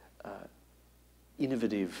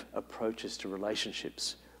innovative approaches to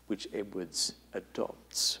relationships which Edwards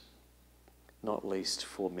adopts, not least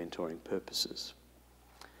for mentoring purposes.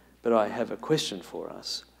 But I have a question for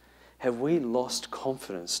us. Have we lost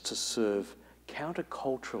confidence to serve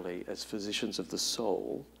counterculturally as physicians of the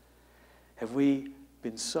soul? Have we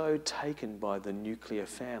been so taken by the nuclear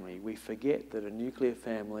family, we forget that a nuclear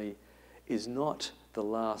family is not the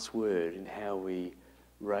last word in how we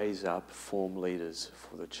raise up, form leaders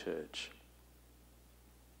for the church?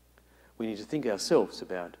 We need to think ourselves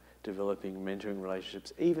about developing mentoring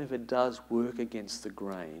relationships, even if it does work against the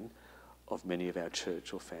grain of many of our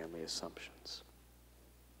church or family assumptions.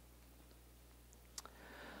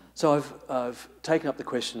 So I've taken up the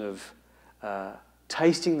question of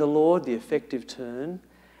tasting the Lord, the effective turn,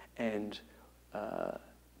 and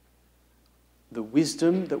the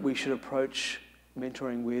wisdom that we should approach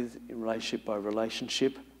mentoring with in relationship by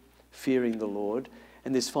relationship, fearing the Lord.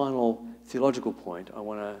 And this final theological point, I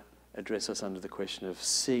want to address us under the question of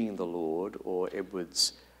seeing the Lord, or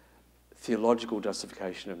Edwards' theological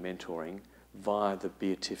justification of mentoring via the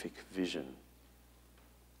beatific vision.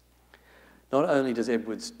 Not only does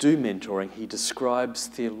Edwards do mentoring, he describes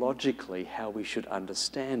theologically how we should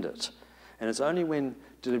understand it. And it's only when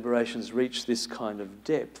deliberations reach this kind of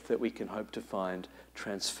depth that we can hope to find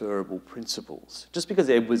transferable principles. Just because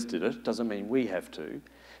Edwards did it doesn't mean we have to.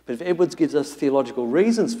 But if Edwards gives us theological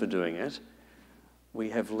reasons for doing it,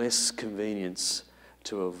 we have less convenience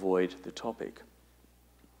to avoid the topic.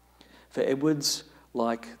 For Edwards,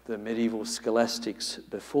 like the medieval scholastics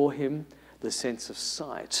before him, the sense of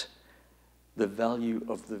sight, the value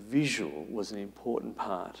of the visual, was an important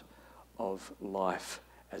part of life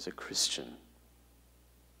as a Christian.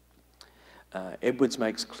 Edwards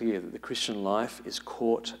makes clear that the Christian life is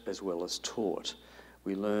caught as well as taught.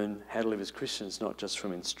 We learn how to live as Christians not just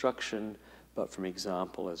from instruction, but from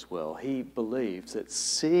example as well. He believes that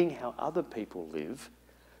seeing how other people live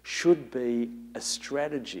should be a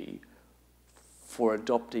strategy for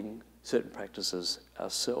adopting certain practices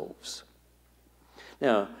ourselves.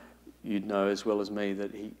 Now, you'd know as well as me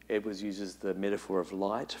that Edwards uses the metaphor of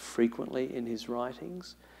light frequently in his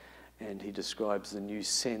writings, and he describes the new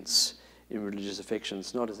sense in religious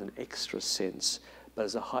affections not as an extra sense, but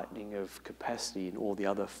as a heightening of capacity in all the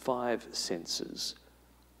other 5 senses.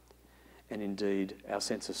 And indeed, our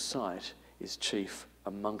sense of sight is chief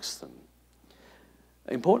amongst them.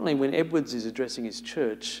 Importantly, when Edwards is addressing his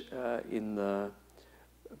church in the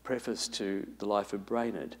preface to The Life of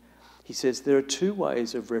Brainerd, he says, there are 2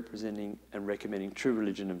 ways of representing and recommending true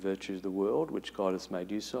religion and virtue to the world, which God has made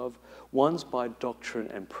use of. One's by doctrine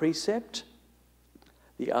and precept,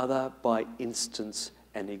 the other by instance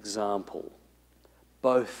and example.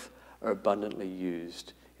 Both are abundantly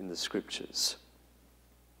used in the Scriptures.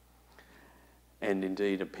 And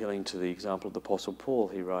indeed, appealing to the example of the Apostle Paul,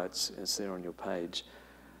 he writes, as there on your page,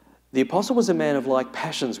 the Apostle was a man of like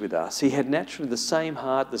passions with us. He had naturally the same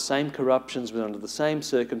heart, the same corruptions, but under the same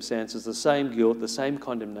circumstances, the same guilt, the same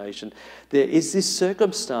condemnation. There is this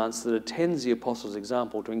circumstance that attends the Apostle's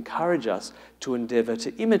example to encourage us to endeavour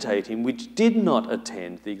to imitate him, which did not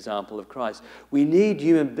attend the example of Christ. We need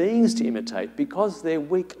human beings to imitate because they're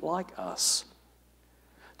weak like us.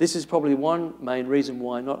 This is probably one main reason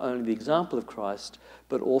why not only the example of Christ,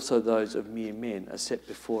 but also those of mere men are set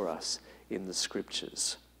before us in the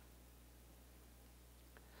Scriptures.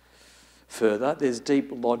 Further, there's deep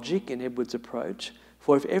logic in Edwards' approach,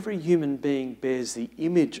 for if every human being bears the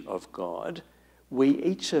image of God, we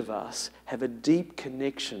each of us have a deep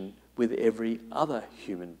connection with every other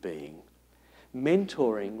human being.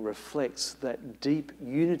 Mentoring reflects that deep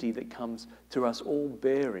unity that comes through us all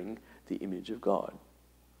bearing the image of God.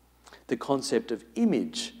 The concept of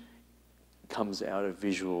image comes out of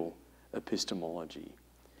visual epistemology.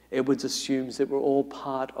 Edwards assumes that we're all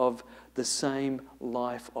part of the same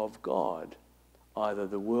life of God, either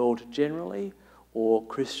the world generally or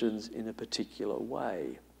Christians in a particular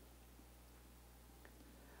way.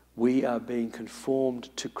 We are being conformed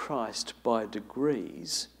to Christ by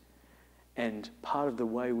degrees, and part of the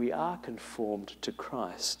way we are conformed to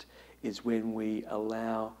Christ is when we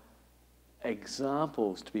allow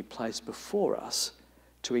examples to be placed before us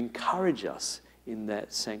to encourage us in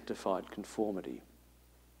that sanctified conformity.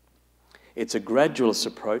 It's a gradualist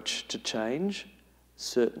approach to change,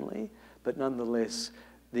 certainly, but nonetheless,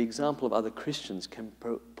 the example of other Christians can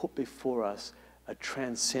put before us a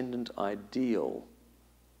transcendent ideal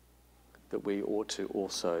that we ought to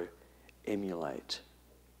also emulate.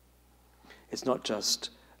 It's not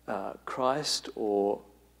just Christ or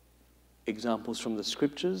examples from the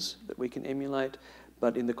scriptures that we can emulate,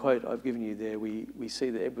 but in the quote I've given you there, we see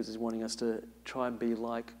that Edwards is wanting us to try and be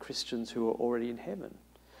like Christians who are already in heaven.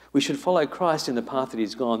 We should follow Christ in the path that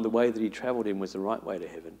he's gone. The way that he travelled in was the right way to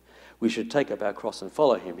heaven. We should take up our cross and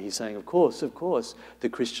follow him. He's saying, of course, the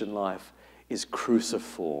Christian life is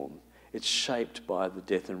cruciform. It's shaped by the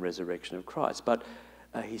death and resurrection of Christ. But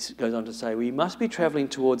he goes on to say, we must be travelling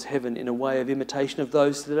towards heaven in a way of imitation of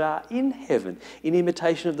those that are in heaven, in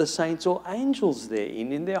imitation of the saints or angels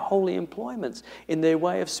therein, in their holy employments, in their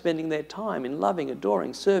way of spending their time, in loving,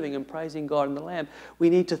 adoring, serving and praising God and the Lamb. We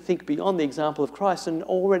need to think beyond the example of Christ and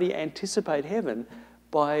already anticipate heaven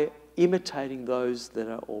by imitating those that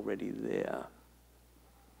are already there.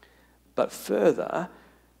 But further,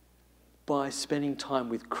 by spending time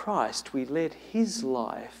with Christ, we let his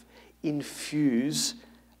life infuse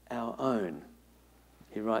our own.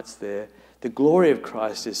 He writes there, the glory of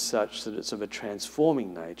Christ is such that it's of a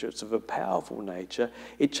transforming nature, it's of a powerful nature.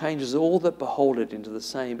 It changes all that behold it into the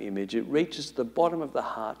same image. It reaches to the bottom of the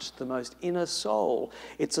heart, to the most inner soul.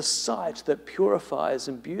 It's a sight that purifies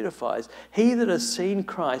and beautifies. He that has seen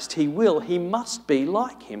Christ, he must be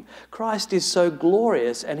like him. Christ is so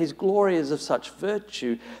glorious, and his glory is of such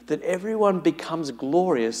virtue that everyone becomes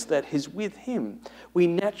glorious that is with him. We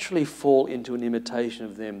naturally fall into an imitation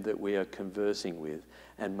of them that we are conversing with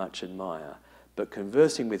and much admire. But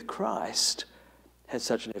conversing with Christ has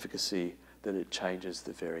such an efficacy that it changes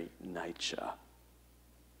the very nature.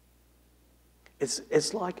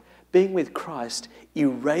 It's like being with Christ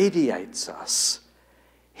irradiates us.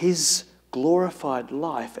 His glorified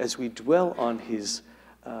life, as we dwell on his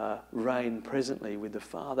reign presently with the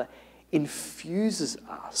Father, infuses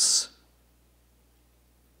us.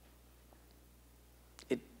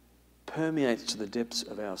 It permeates to the depths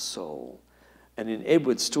of our soul. And in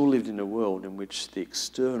Edwards still lived in a world in which the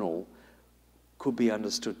external could be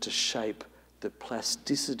understood to shape the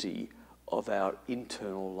plasticity of our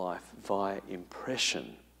internal life via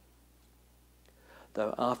impression.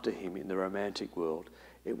 Though after him in the romantic world,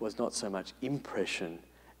 it was not so much impression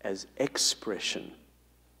as expression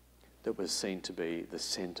that was seen to be the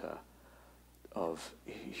centre of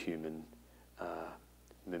human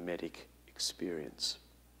mimetic experience.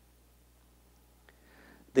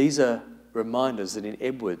 These are reminders that in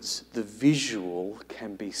Edwards, the visual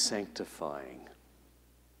can be sanctifying.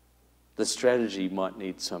 The strategy might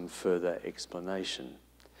need some further explanation.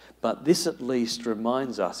 But this at least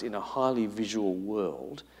reminds us in a highly visual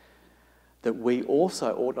world that we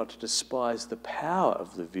also ought not to despise the power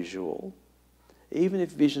of the visual, even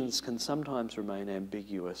if visions can sometimes remain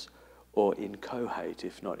ambiguous or inchoate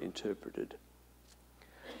if not interpreted.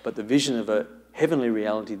 But the vision of a heavenly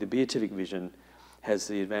reality, the beatific vision, has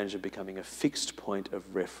the advantage of becoming a fixed point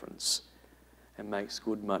of reference and makes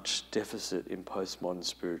good much deficit in postmodern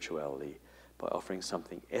spirituality by offering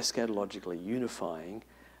something eschatologically unifying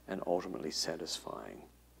and ultimately satisfying.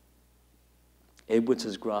 Edwards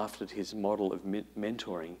has grafted his model of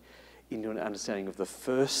mentoring into an understanding of the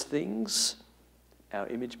first things, our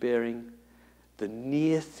image bearing, the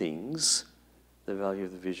near things, the value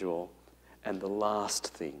of the visual, and the last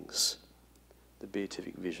things, the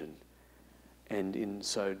beatific vision. And in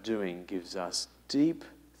so doing gives us deep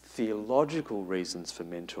theological reasons for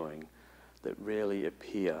mentoring that rarely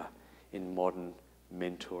appear in modern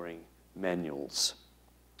mentoring manuals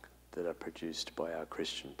that are produced by our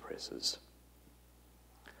Christian presses.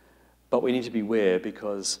 But we need to beware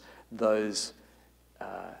because those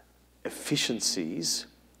efficiencies,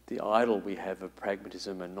 the idol we have of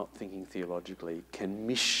pragmatism and not thinking theologically, can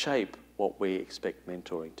misshape what we expect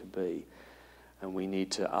mentoring to be. And we need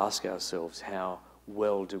to ask ourselves, how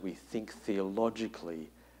well do we think theologically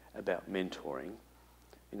about mentoring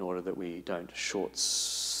in order that we don't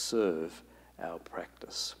short-serve our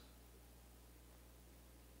practice?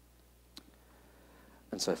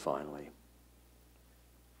 And so finally,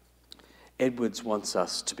 Edwards wants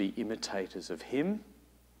us to be imitators of him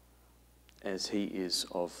as he is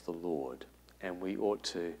of the Lord, and we ought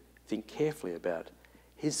to think carefully about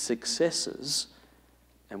his successes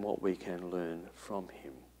and what we can learn from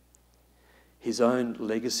him. His own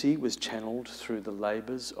legacy was channeled through the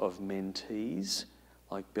labours of mentees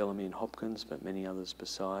like Bellamy and Hopkins, but many others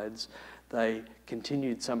besides. They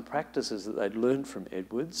continued some practices that they'd learned from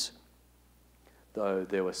Edwards, though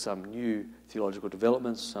there were some new theological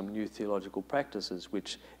developments, some new theological practices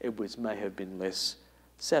which Edwards may have been less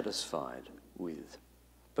satisfied with.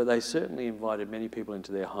 But they certainly invited many people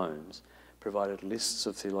into their homes, provided lists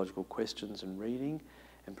of theological questions and reading,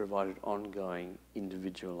 and provided ongoing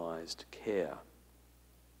individualised care.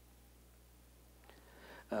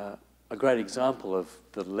 A great example of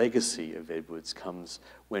the legacy of Edwards comes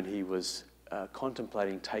when he was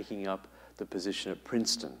contemplating taking up the position at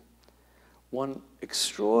Princeton. One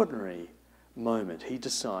extraordinary moment, he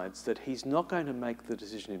decides that he's not going to make the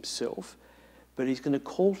decision himself, but he's going to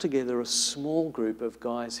call together a small group of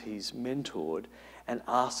guys he's mentored and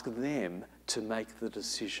ask them to make the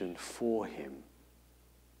decision for him.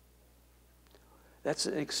 That's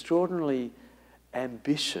an extraordinarily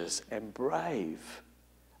ambitious and brave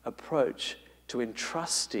approach to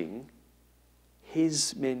entrusting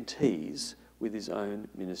his mentees with his own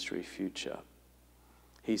ministry future.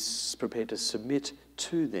 He's prepared to submit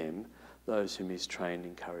to them those whom he's trained,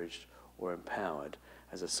 encouraged, or empowered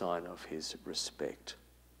as a sign of his respect.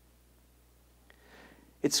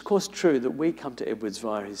 It's of course true that we come to Edwards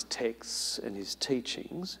via his texts and his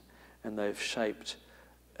teachings, and they've shaped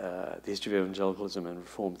the history of evangelicalism and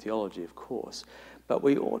Reformed theology, of course, but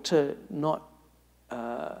we ought to not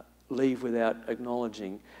leave without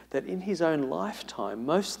acknowledging that in his own lifetime,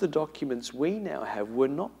 most of the documents we now have were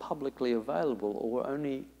not publicly available or were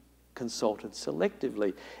only consulted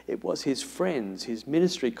selectively. It was his friends, his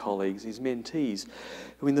ministry colleagues, his mentees,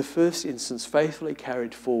 who in the first instance faithfully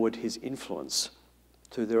carried forward his influence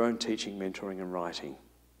through their own teaching, mentoring and writing.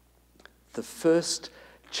 The first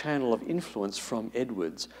channel of influence from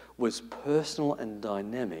Edwards was personal and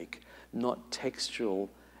dynamic, not textual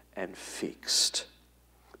and fixed.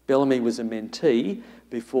 Bellamy was a mentee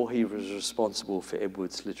before he was responsible for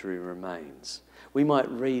Edwards' literary remains. We might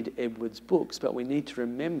read Edwards' books, but we need to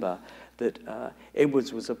remember that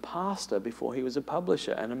Edwards was a pastor before he was a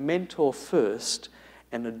publisher, and a mentor first,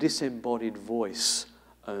 and a disembodied voice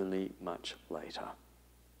only much later.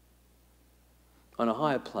 On a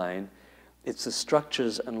higher plane, it's the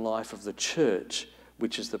structures and life of the church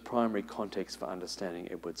which is the primary context for understanding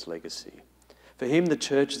Edwards' legacy. For him, the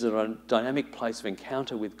church is a dynamic place of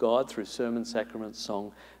encounter with God through sermon, sacrament,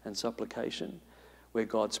 song, and supplication, where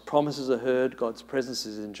God's promises are heard, God's presence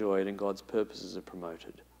is enjoyed, and God's purposes are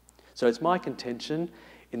promoted. So it's my contention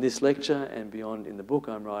in this lecture and beyond in the book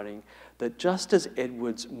I'm writing that just as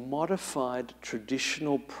Edwards modified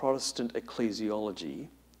traditional Protestant ecclesiology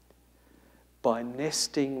by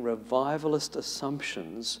nesting revivalist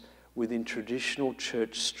assumptions within traditional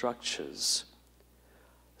church structures,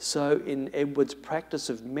 so in Edwards' practice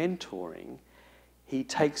of mentoring, he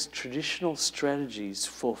takes traditional strategies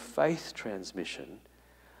for faith transmission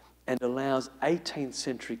and allows 18th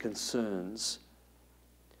century concerns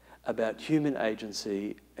about human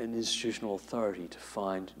agency and institutional authority to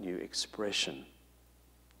find new expression.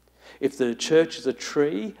 If the church is a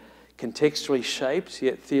tree, contextually shaped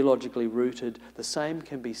yet theologically rooted, the same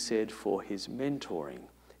can be said for his mentoring.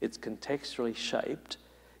 It's contextually shaped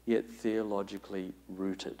yet theologically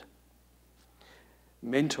rooted.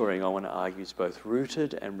 Mentoring, I want to argue, is both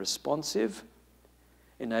rooted and responsive,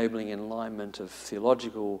 enabling alignment of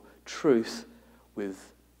theological truth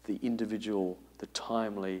with the individual, the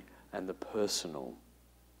timely, and the personal,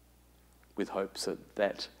 with hopes that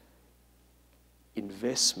that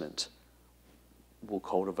investment will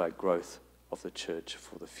cultivate growth of the church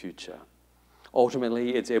for the future.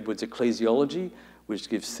 Ultimately, it's Edwards' ecclesiology which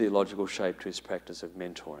gives theological shape to his practice of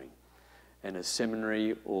mentoring. And as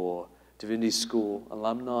seminary or divinity school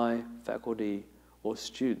alumni, faculty, or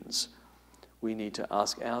students, we need to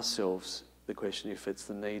ask ourselves the question if it's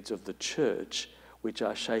the needs of the church which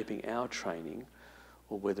are shaping our training,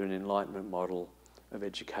 or whether an Enlightenment model of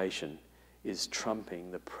education is trumping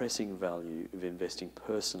the pressing value of investing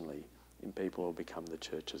personally in people who will become the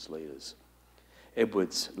church's leaders.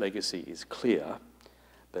 Edwards' legacy is clear,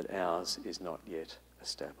 but ours is not yet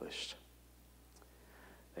established.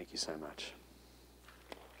 Thank you so much.